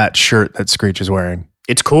that shirt that Screech is wearing.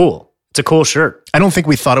 It's cool. It's a cool shirt. I don't think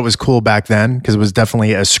we thought it was cool back then because it was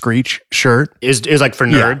definitely a Screech shirt. It was like for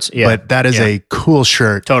nerds. Yeah. But that is a cool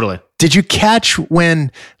shirt. Totally. Did you catch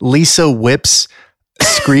when Lisa whips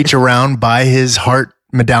Screech around by his heart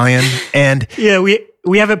medallion? And yeah,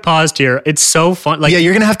 we have it paused here. It's so fun. Like, yeah,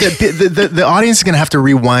 you're gonna have to. The audience is gonna have to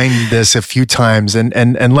rewind this a few times and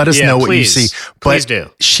let us know what you see. Please do.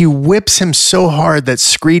 She whips him so hard that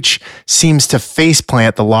Screech seems to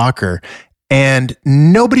faceplant the locker, and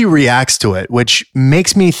nobody reacts to it, which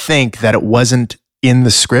makes me think that it wasn't in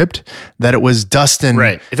the script, that it was Dustin.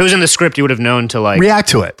 Right. If it was in the script, you would have known to like react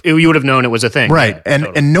to it. You would have known it was a thing. Right. Yeah,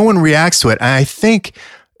 and no one reacts to it. And I think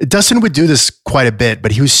Dustin would do this quite a bit,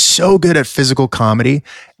 but he was so good at physical comedy.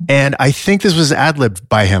 And I think this was ad-libbed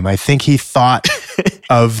by him. I think he thought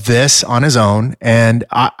of this on his own. And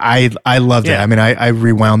I loved it. I mean, I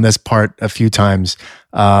rewound this part a few times.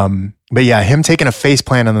 But yeah, him taking a face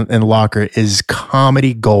plant in the locker is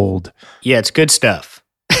comedy gold. Yeah, it's good stuff.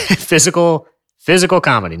 Physical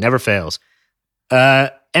comedy never fails.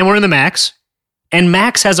 And we're in the Max. And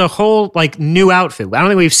Max has a whole like new outfit. I don't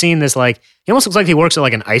think we've seen this. Like, he almost looks like he works at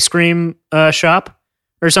like an ice cream shop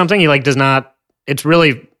or something. He like does not. It's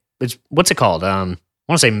what's it called? I want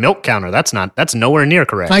to say milk counter. That's nowhere near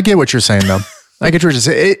correct. I get what you're saying though. I get what you're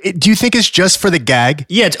saying. Do you think it's just for the gag?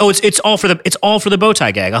 Yeah. It's all for the bow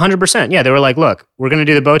tie gag. 100%. Yeah. They were like, look, we're gonna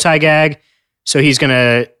do the bow tie gag, so he's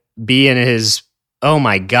gonna be in his. Oh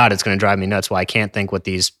my God, it's gonna drive me nuts. Why I can't think what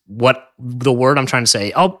the word I'm trying to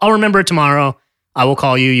say. I'll remember it tomorrow. I will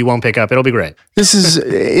call you. You won't pick up. It'll be great. This is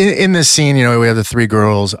in this scene. You know, we have the three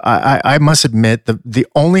girls. I must admit the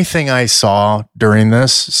only thing I saw during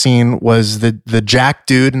this scene was the Jack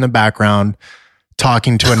dude in the background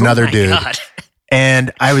talking to another dude. God.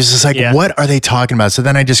 And I was just like, what are they talking about? So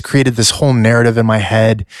then I just created this whole narrative in my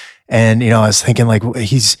head. And, you know, I was thinking like,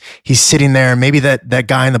 he's sitting there. Maybe that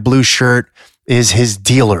guy in the blue shirt is his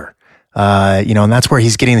dealer. You know, and that's where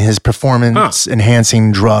he's getting his performance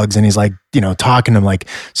enhancing drugs. And he's like, you know, talking to him like,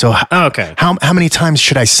 so how many times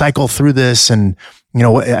should I cycle through this? And, you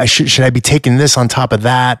know, should I be taking this on top of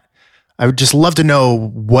that? I would just love to know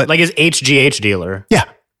what. Like his HGH dealer. Yeah.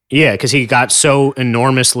 Yeah. Cause he got so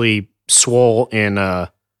enormously swole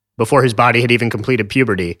before his body had even completed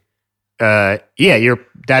puberty. That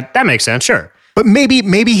makes sense. Sure. But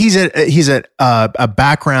maybe he's a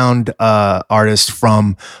background artist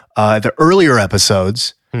from the earlier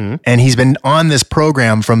episodes, and he's been on this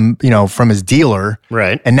program from his dealer,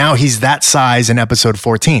 right? And now he's that size in episode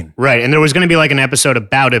 14, right? And there was going to be like an episode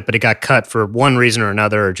about it, but it got cut for one reason or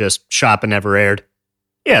another, or just shot but never aired.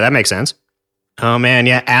 Yeah, that makes sense. Oh man,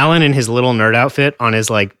 yeah, Alan in his little nerd outfit on his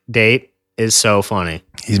like date is so funny.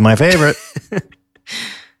 He's my favorite.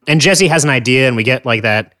 And Jesse has an idea, and we get like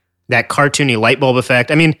that cartoony light bulb effect.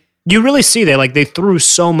 I mean, you really see they threw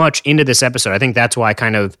so much into this episode. I think that's why I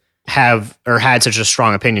kind of had such a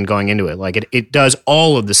strong opinion going into it. Like it does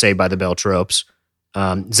all of the Saved by the Bell tropes.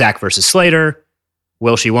 Zach versus Slater,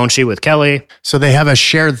 will she, won't she with Kelly. So they have a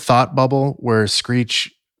shared thought bubble where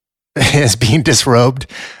Screech is being disrobed.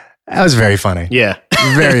 That was very funny. Yeah.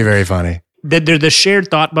 Very, very funny. The shared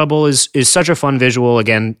thought bubble is such a fun visual.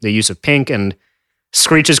 Again, the use of pink, and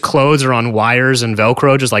Screech's clothes are on wires and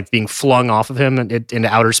Velcro, just like being flung off of him into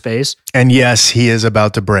outer space. And yes, he is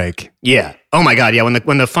about to break. Yeah. Oh my God. Yeah.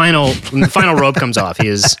 When the final rope comes off, he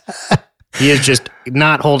is just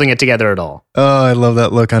not holding it together at all. Oh, I love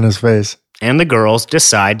that look on his face. And the girls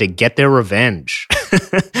decide to get their revenge.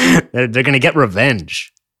 They're going to get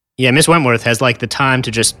revenge. Yeah. Miss Wentworth has like the time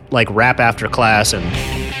to just like rap after class and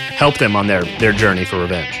help them on their journey for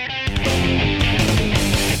revenge.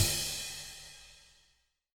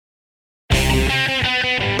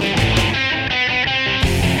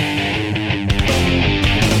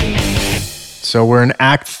 So we're in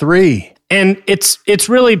Act 3. And it's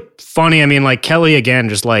really funny. I mean, like Kelly, again,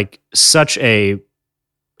 just like such a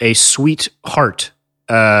sweet heart.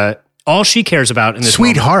 All she cares about in this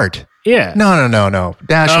Sweetheart? Yeah. No.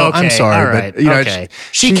 Dashiell, okay, I'm sorry. All right, but, you know, okay.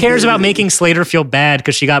 She cares about making Slater feel bad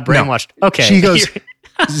because she got brainwashed. No. Okay. She goes,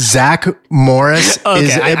 Zach Morris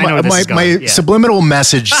is... I know where this is going. My subliminal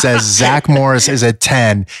message says Zach Morris is a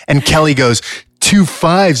 10. And Kelly goes... 2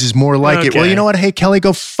 5s is more like it. Well, you know what? Hey, Kelly,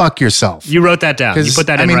 go fuck yourself. You wrote that down. You put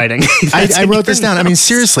that in writing. I wrote this down. I mean,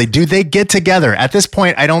 seriously, do they get together? At this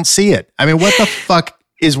point, I don't see it. I mean, what the fuck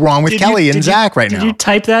is wrong with Kelly and Zach right now? Did you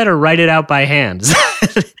type that or write it out by hand?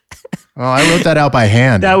 Well, I wrote that out by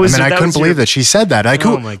hand. I couldn't believe that she said that.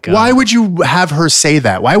 Oh my God. Why would you have her say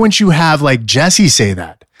that? Why wouldn't you have like Jesse say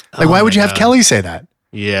that? Like, why would you have Kelly say that?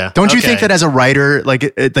 Yeah. Don't you think that as a writer,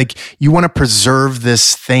 like you want to preserve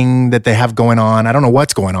this thing that they have going on? I don't know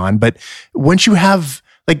what's going on, but wouldn't you have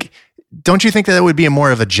like, don't you think that would be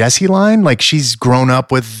more of a Jessie line? Like she's grown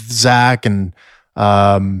up with Zach and,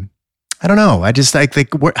 I don't know. I just like,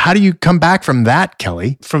 how do you come back from that,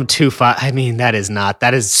 Kelly? From 2-5. I mean, that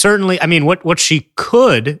is certainly, I mean, what she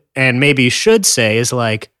could and maybe should say is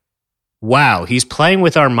like, wow, he's playing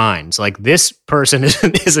with our minds. Like this person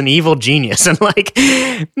is an evil genius. And like,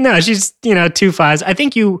 no, she's, 2 5s.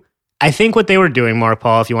 I think what they were doing, Mark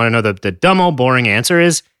Paul, if you want to know the dumb old boring answer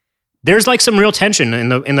is there's like some real tension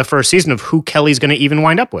in the first season of who Kelly's going to even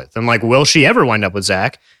wind up with. And like, will she ever wind up with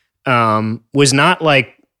Zach? Was not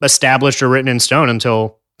like established or written in stone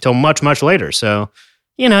until much, much later. So,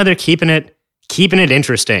 they're keeping it keeping it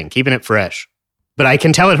interesting, keeping it fresh. But I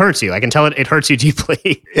can tell it hurts you. I can tell it hurts you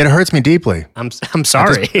deeply. It hurts me deeply. I'm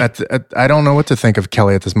sorry. I don't know what to think of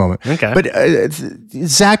Kelly at this moment. Okay. But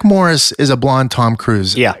Zach Morris is a blonde Tom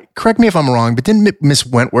Cruise. Yeah. Correct me if I'm wrong, but didn't Miss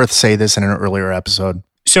Wentworth say this in an earlier episode?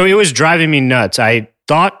 So it was driving me nuts. I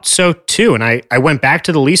thought so too. And I went back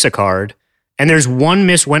to the Lisa card, and there's one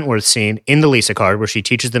Miss Wentworth scene in the Lisa card where she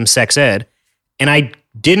teaches them sex ed, and I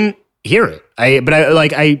didn't hear it.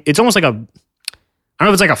 It's almost like I don't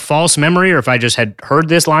know if it's like a false memory or if I just had heard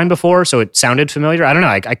this line before, so it sounded familiar. I don't know.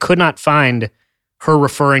 I could not find her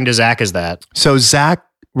referring to Zach as that. So Zach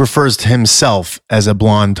refers to himself as a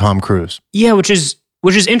blonde Tom Cruise. Yeah, which is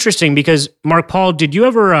interesting because, Mark Paul, did you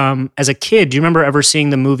ever, as a kid, do you remember ever seeing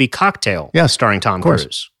the movie Cocktail? Yeah. Starring Tom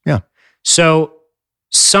Cruise? Yeah. So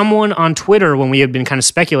someone on Twitter, when we had been kind of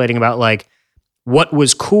speculating about like what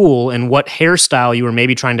was cool and what hairstyle you were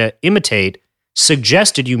maybe trying to imitate,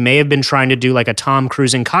 suggested you may have been trying to do like a Tom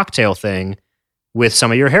Cruise in Cocktail thing with some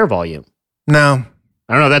of your hair volume. No.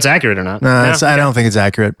 I don't know if that's accurate or not. No, I don't think it's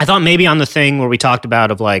accurate. I thought maybe on the thing where we talked about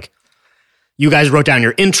of like, you guys wrote down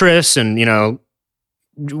your interests and, you know,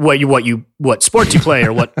 what sports you play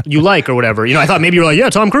or what you like or whatever. You know, I thought maybe you were like, yeah,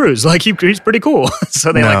 Tom Cruise, like he's pretty cool.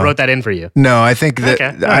 So they like wrote that in for you. No, I think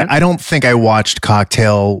that I don't think I watched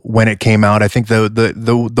Cocktail when it came out. I think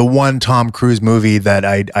the one Tom Cruise movie that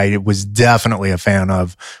I was definitely a fan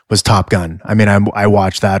of was Top Gun. I mean, I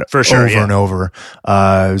watched that for sure, over and over.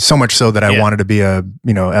 So much so that I wanted to be a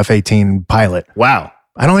F-18 pilot. Wow.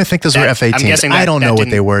 I don't even think those were F-18s. I don't know what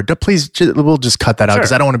they were. Please, we'll just cut that out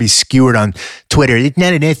because I don't want to be skewered on Twitter. It's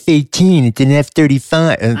not an F-18. It's an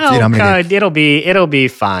F-35. God, it'll be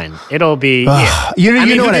fine. It'll be. Yeah.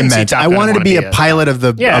 You know what I meant. I wanted to be a pilot of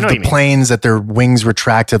the planes that their wings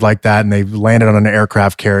retracted like that, and they landed on an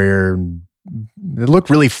aircraft carrier. It looked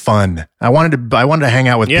really fun. I wanted to hang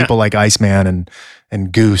out with people like Iceman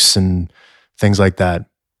and Goose and things like that.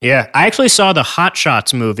 Yeah, I actually saw the Hot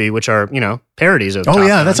Shots movie, which are, you know, parodies of Top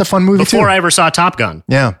Gun. That's a fun movie before I ever saw Top Gun.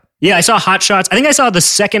 Yeah. Yeah, I saw Hot Shots. I think I saw the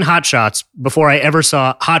second Hot Shots before I ever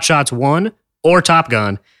saw Hot Shots 1 or Top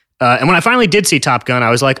Gun. And when I finally did see Top Gun, I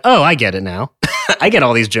was like, oh, I get it now. I get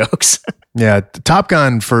all these jokes. Yeah, Top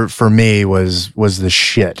Gun for me was the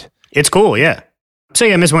shit. It's cool, yeah. So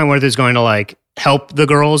yeah, Miss Wentworth is going to like help the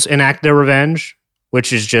girls enact their revenge,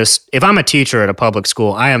 which is just, if I'm a teacher at a public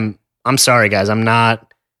school, I'm sorry guys,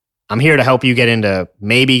 I'm here to help you get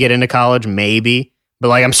into college, maybe. But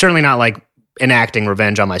like, I'm certainly not like enacting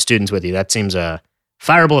revenge on my students with you. That seems a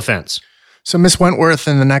fireable offense. So Miss Wentworth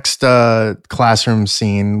in the next classroom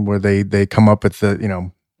scene where they come up with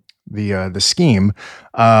the scheme,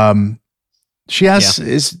 she asks,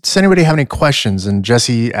 does anybody have any questions? And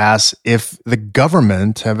Jesse asks if the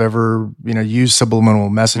government have ever, used subliminal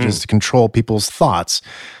messages to control people's thoughts.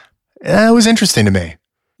 It was interesting to me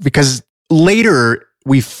because later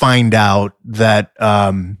we find out that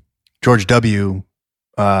George W.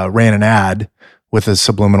 Ran an ad with a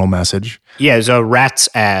subliminal message. Yeah, it was a Rats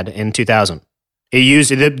ad in 2000.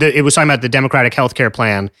 It was talking about the Democratic healthcare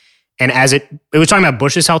plan, and it was talking about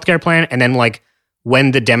Bush's healthcare plan, and then like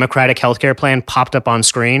when the Democratic healthcare plan popped up on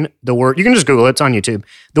screen, the word, you can just Google it, it's on YouTube,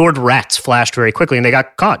 the word rats flashed very quickly, and they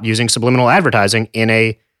got caught using subliminal advertising in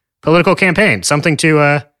a political campaign. Something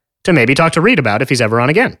to maybe talk to Reed about if he's ever on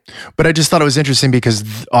again. But I just thought it was interesting because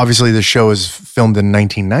obviously the show is filmed in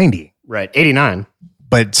 1990. Right, 89.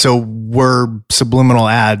 But so were subliminal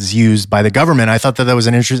ads used by the government? I thought that was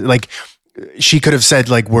an interesting, like she could have said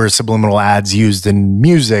like, were subliminal ads used in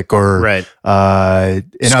music or in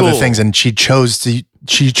other things, and she chose to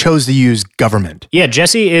use government. Yeah,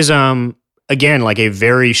 Jessie is again like a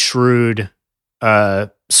very shrewd,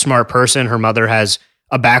 smart person. Her mother has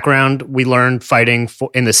a background, we learned, fighting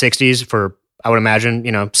in the 60s for, I would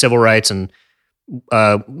imagine, civil rights and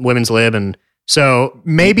women's lib. And so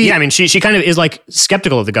maybe, yeah, I mean, she kind of is like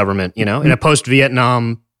skeptical of the government, in a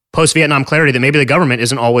post-Vietnam clarity that maybe the government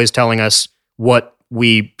isn't always telling us what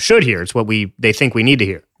we should hear. It's what they think we need to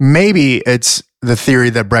hear. Maybe it's the theory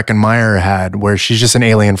that Breckin Meyer had where she's just an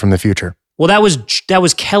alien from the future. Well, that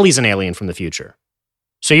was Kelly's an alien from the future.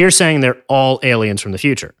 So you're saying they're all aliens from the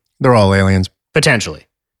future? They're all aliens. Potentially.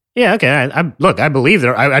 Yeah, okay. I believe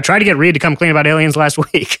there. I tried to get Reed to come clean about aliens last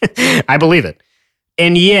week. I believe it.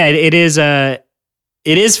 And yeah, it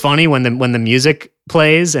is funny when the music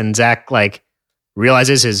plays and Zach like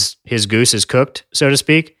realizes his goose is cooked, so to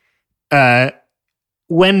speak.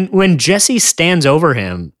 When Jessie stands over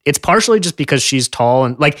him, it's partially just because she's tall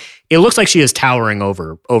and like it looks like she is towering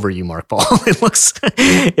over you, Mark Paul.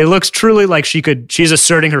 It looks truly like she's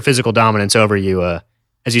asserting her physical dominance over you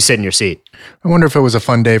as you sit in your seat. I wonder if it was a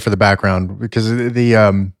fun day for the background because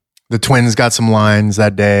the The twins got some lines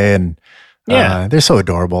that day, and they're so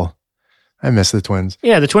adorable. I miss the twins.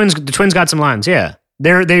 Yeah, the twins got some lines. Yeah,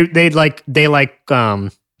 they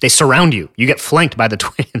surround you. You get flanked by the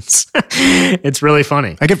twins. It's really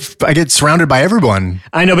funny. I get surrounded by everyone.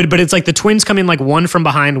 I know, but it's like the twins come in like one from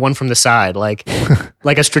behind, one from the side, like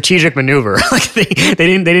like a strategic maneuver. Like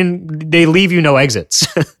they leave you no exits.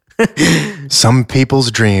 Some people's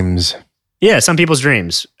dreams. Yeah, some people's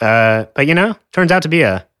dreams. But turns out to be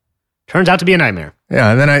a nightmare.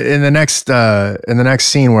 Yeah, and then in the next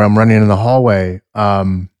scene where I'm running in the hallway,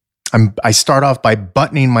 I start off by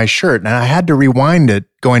buttoning my shirt, and I had to rewind it,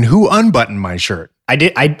 going, "Who unbuttoned my shirt?" I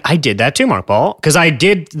did that too, Mark Paul, because I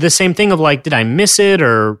did the same thing of like, did I miss it?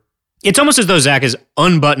 Or it's almost as though Zach is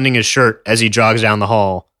unbuttoning his shirt as he jogs down the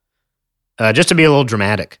hall, just to be a little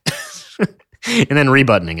dramatic, and then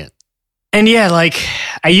rebuttoning it. And yeah, like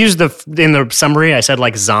I used in the summary, I said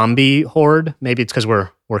like zombie horde. Maybe it's because we're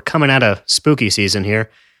coming out of spooky season here,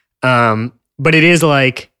 but it is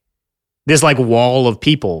like this like wall of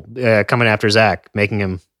people coming after Zach, making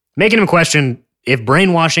him question if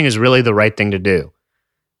brainwashing is really the right thing to do.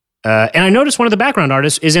 And I noticed one of the background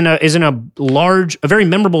artists is in a very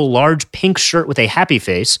memorable large pink shirt with a happy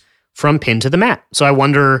face from Pinned to the Mat. So I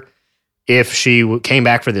wonder if she came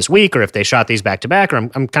back for this week, or if they shot these back to back. Or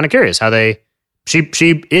I'm kind of curious how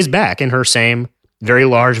she is back in her same very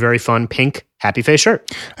large, very fun pink happy face shirt.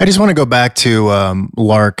 I just want to go back to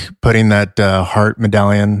Lark putting that heart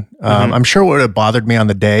medallion. I'm sure it would have bothered me on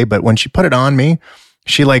the day, but when she put it on me,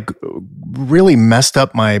 she like really messed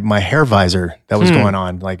up my hair visor that was going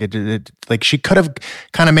on. Like it like she could have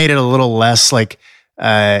kind of made it a little less like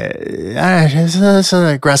it's an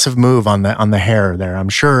aggressive move on the hair there. I'm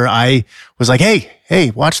sure I was like,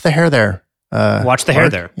 hey, watch the hair there. Watch the hair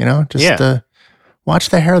there. Watch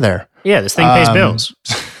the hair there. Yeah, this thing pays bills.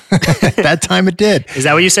 At that time it did. Is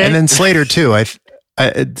that what you said? And then Slater too.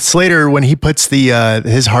 Slater, when he puts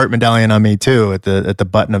his heart medallion on me too at the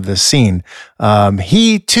button of this scene,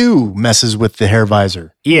 he too messes with the hair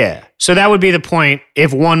visor. Yeah. So that would be the point.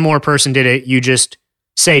 If one more person did it, you just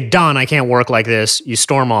say, "Don, I can't work like this." You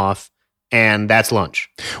storm off, and that's lunch.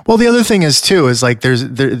 Well, the other thing is like there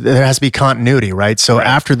has to be continuity, right? So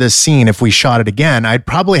after this scene, if we shot it again, I'd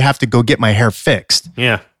probably have to go get my hair fixed.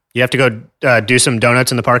 Yeah. You have to go do some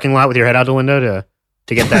donuts in the parking lot with your head out the window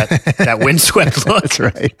to get that windswept look. That's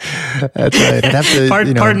right. I'd have to,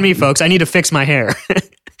 pardon me, folks. I need to fix my hair. I'd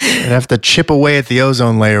have to chip away at the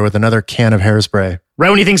ozone layer with another can of hairspray. Right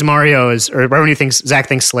when he thinks right when he thinks Zach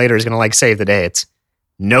thinks Slater is going to like save the day, it's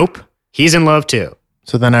nope. He's in love too.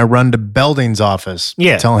 So then I run to Belding's office.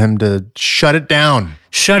 Yeah. Tell him to shut it down.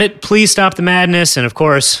 Shut it. Please stop the madness. And of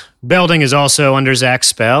course, Belding is also under Zach's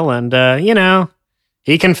spell. And,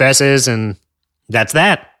 he confesses, and that's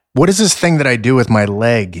that. What is this thing that I do with my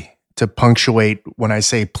leg to punctuate when I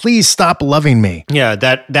say, "Please stop loving me"? Yeah,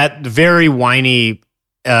 that very whiny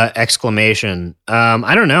exclamation.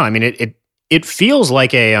 I don't know. I mean, it feels like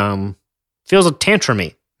feels a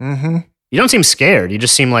tantrumy. Mm-hmm. You don't seem scared. You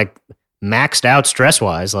just seem like maxed out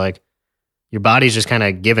stress-wise. Like your body's just kind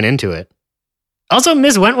of giving into it. Also,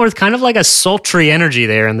 Ms. Wentworth, kind of like a sultry energy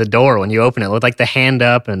there in the door when you open it, with like the hand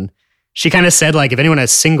up, and she kind of said like, if anyone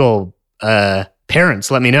has single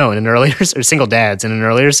parents, let me know. In an earlier, or single dads in an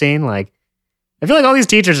earlier scene, like I feel like all these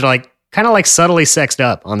teachers are like kind of like subtly sexed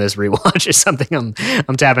up on this rewatch. Is something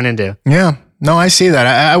I'm tapping into. Yeah, no, I see that.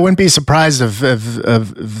 I wouldn't be surprised if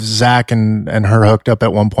Zach and her hooked up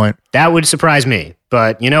at one point. That would surprise me.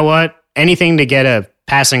 But you know what? Anything to get a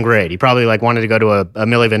passing grade. He probably like wanted to go to a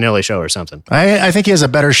Milli Vanilli show or something. I think he has a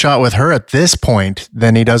better shot with her at this point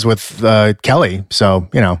than he does with Kelly. So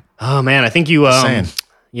Oh man, I think you.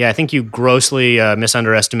 I think you grossly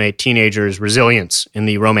misunderestimate teenagers' resilience in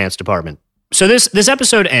the romance department. So this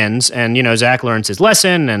episode ends, and Zach learns his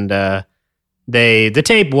lesson, and the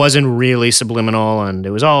tape wasn't really subliminal, and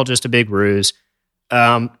it was all just a big ruse.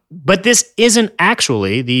 But this isn't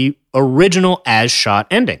actually the original as shot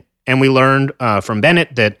ending, and we learned from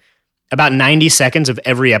Bennett that about 90 seconds of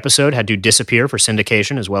every episode had to disappear for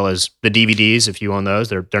syndication, as well as the DVDs. If you own those,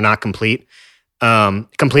 they're not complete.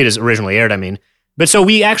 Complete as originally aired, I mean. But so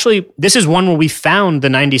this is one where we found the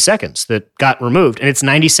 90 seconds that got removed, and it's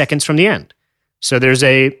 90 seconds from the end. So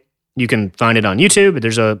you can find it on YouTube, but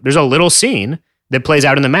there's a little scene that plays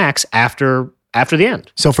out in the Max after the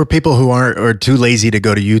end. So for people who are too lazy to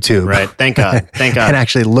go to YouTube. Right, thank God, and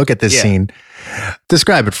actually look at this scene,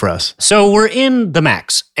 describe it for us. So we're in the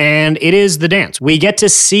Max, and it is the dance. We get to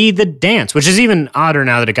see the dance, which is even odder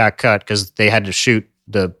now that it got cut because they had to shoot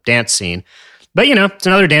the dance scene. But, it's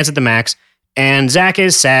another dance at the Max. And Zach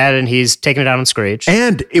is sad and he's taking it out on Screech.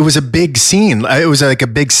 And it was a big scene. It was like a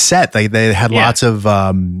big set. They had lots of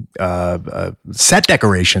set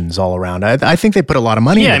decorations all around. I think they put a lot of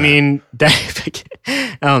money into that.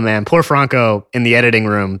 Oh man, poor Franco in the editing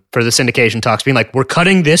room for the syndication talks being like, we're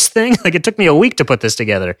cutting this thing? Like it took me a week to put this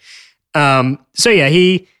together. So yeah,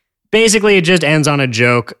 he basically it just ends on a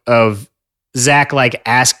joke of Zach like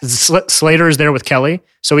Slater is there with Kelly.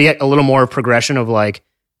 So we get a little more progression of like,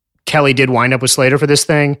 Kelly did wind up with Slater for this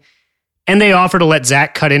thing, and they offer to let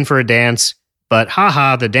Zach cut in for a dance, but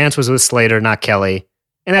the dance was with Slater, not Kelly.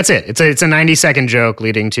 And that's it. It's a 90-second joke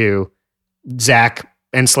leading to Zach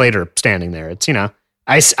and Slater standing there. It's,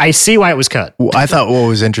 I see why it was cut. Well, I thought what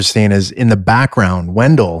was interesting is in the background,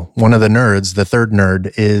 Wendell, one of the nerds, the third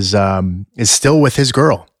nerd, is still with his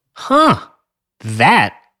girl. Huh.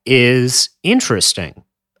 That is interesting.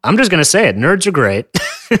 I'm just going to say it. Nerds are great.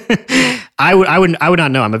 I would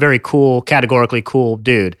not know. I'm a very cool, categorically cool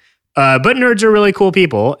dude. But nerds are really cool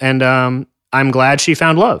people. And I'm glad she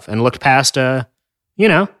found love and looked past,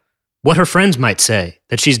 what her friends might say,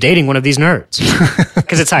 that she's dating one of these nerds.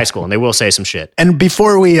 Because it's high school and they will say some shit. And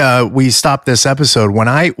before we stop this episode, when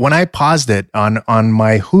I paused it on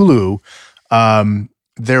my Hulu,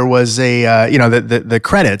 there was the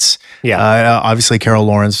credits. Yeah. Obviously, Carol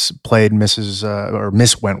Lawrence played Mrs. Or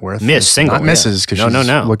Miss Wentworth. Miss single, not Mrs. Because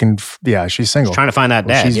she's looking. She's single. She's trying to find that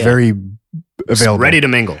dad. She's very available, ready to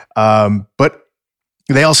mingle. But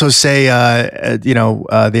they also say,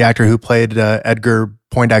 the actor who played Edgar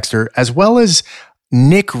Poindexter, as well as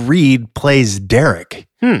Nick Reed, plays Derek.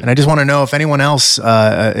 And I just want to know if anyone else in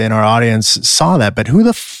our audience saw that. But who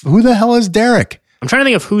the hell is Derek? I'm trying to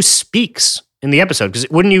think of who speaks in the episode, because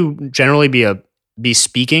wouldn't you generally be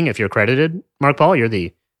speaking if you're credited, Mark Paul? You're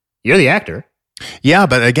the actor. Yeah,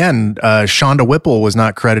 but again, Shonda Whipple was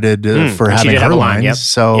not credited for having her lines, yep.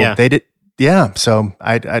 So they did. Yeah, so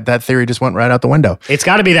I that theory just went right out the window. It's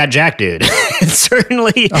got to be that Jack dude. It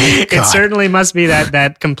certainly must be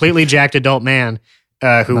that completely jacked adult man who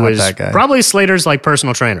not was probably Slater's like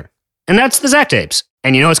personal trainer. And that's the Zach tapes.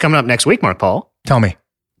 And you know what's coming up next week, Mark Paul? Tell me.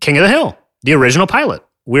 King of the Hill, the original pilot.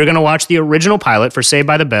 We're going to watch the original pilot for Saved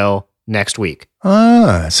by the Bell next week.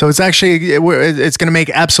 So it's going to make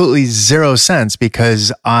absolutely zero sense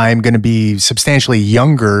because I'm going to be substantially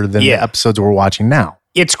younger than the episodes we're watching now.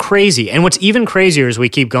 It's crazy. And what's even crazier as we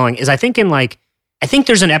keep going is I think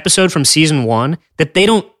there's an episode from season 1 that they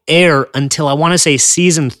don't air until I want to say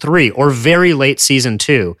season 3 or very late season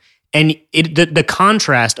 2. And the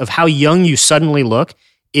contrast of how young you suddenly look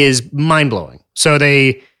is mind-blowing. So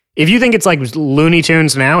if you think it's like Looney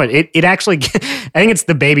Tunes now, it actually, I think it's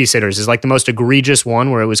The Babysitters is like the most egregious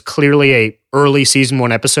one where it was clearly a early season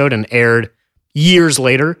 1 episode and aired years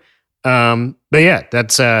later. But yeah,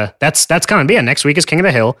 that's coming. But yeah, next week is King of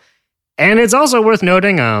the Hill. And it's also worth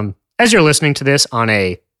noting, as you're listening to this on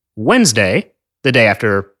a Wednesday, the day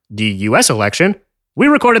after the US election, we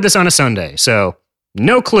recorded this on a Sunday. So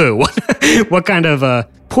no clue what kind of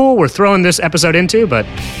pool we're throwing this episode into, but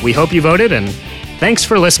we hope you voted and thanks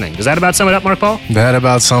for listening. Does that about sum it up, Mark Paul? That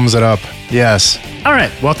about sums it up. Yes. All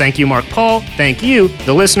right. Well, thank you, Mark Paul. Thank you,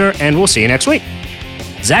 the listener, and we'll see you next week.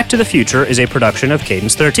 Zach to the Future is a production of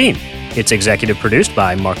Cadence 13. It's executive produced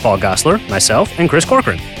by Mark Paul Gosselaar, myself, and Chris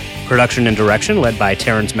Corcoran. Production and direction led by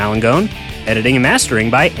Terrence Malangone. Editing and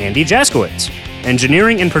mastering by Andy Jaskowitz.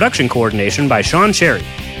 Engineering and production coordination by Sean Cherry.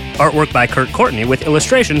 Artwork by Kurt Courtney with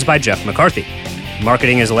illustrations by Jeff McCarthy.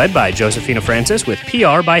 Marketing is led by Josephina Francis with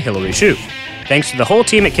PR by Hillary Shue. Thanks to the whole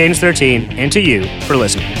team at Cadence 13 and to you for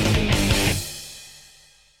listening.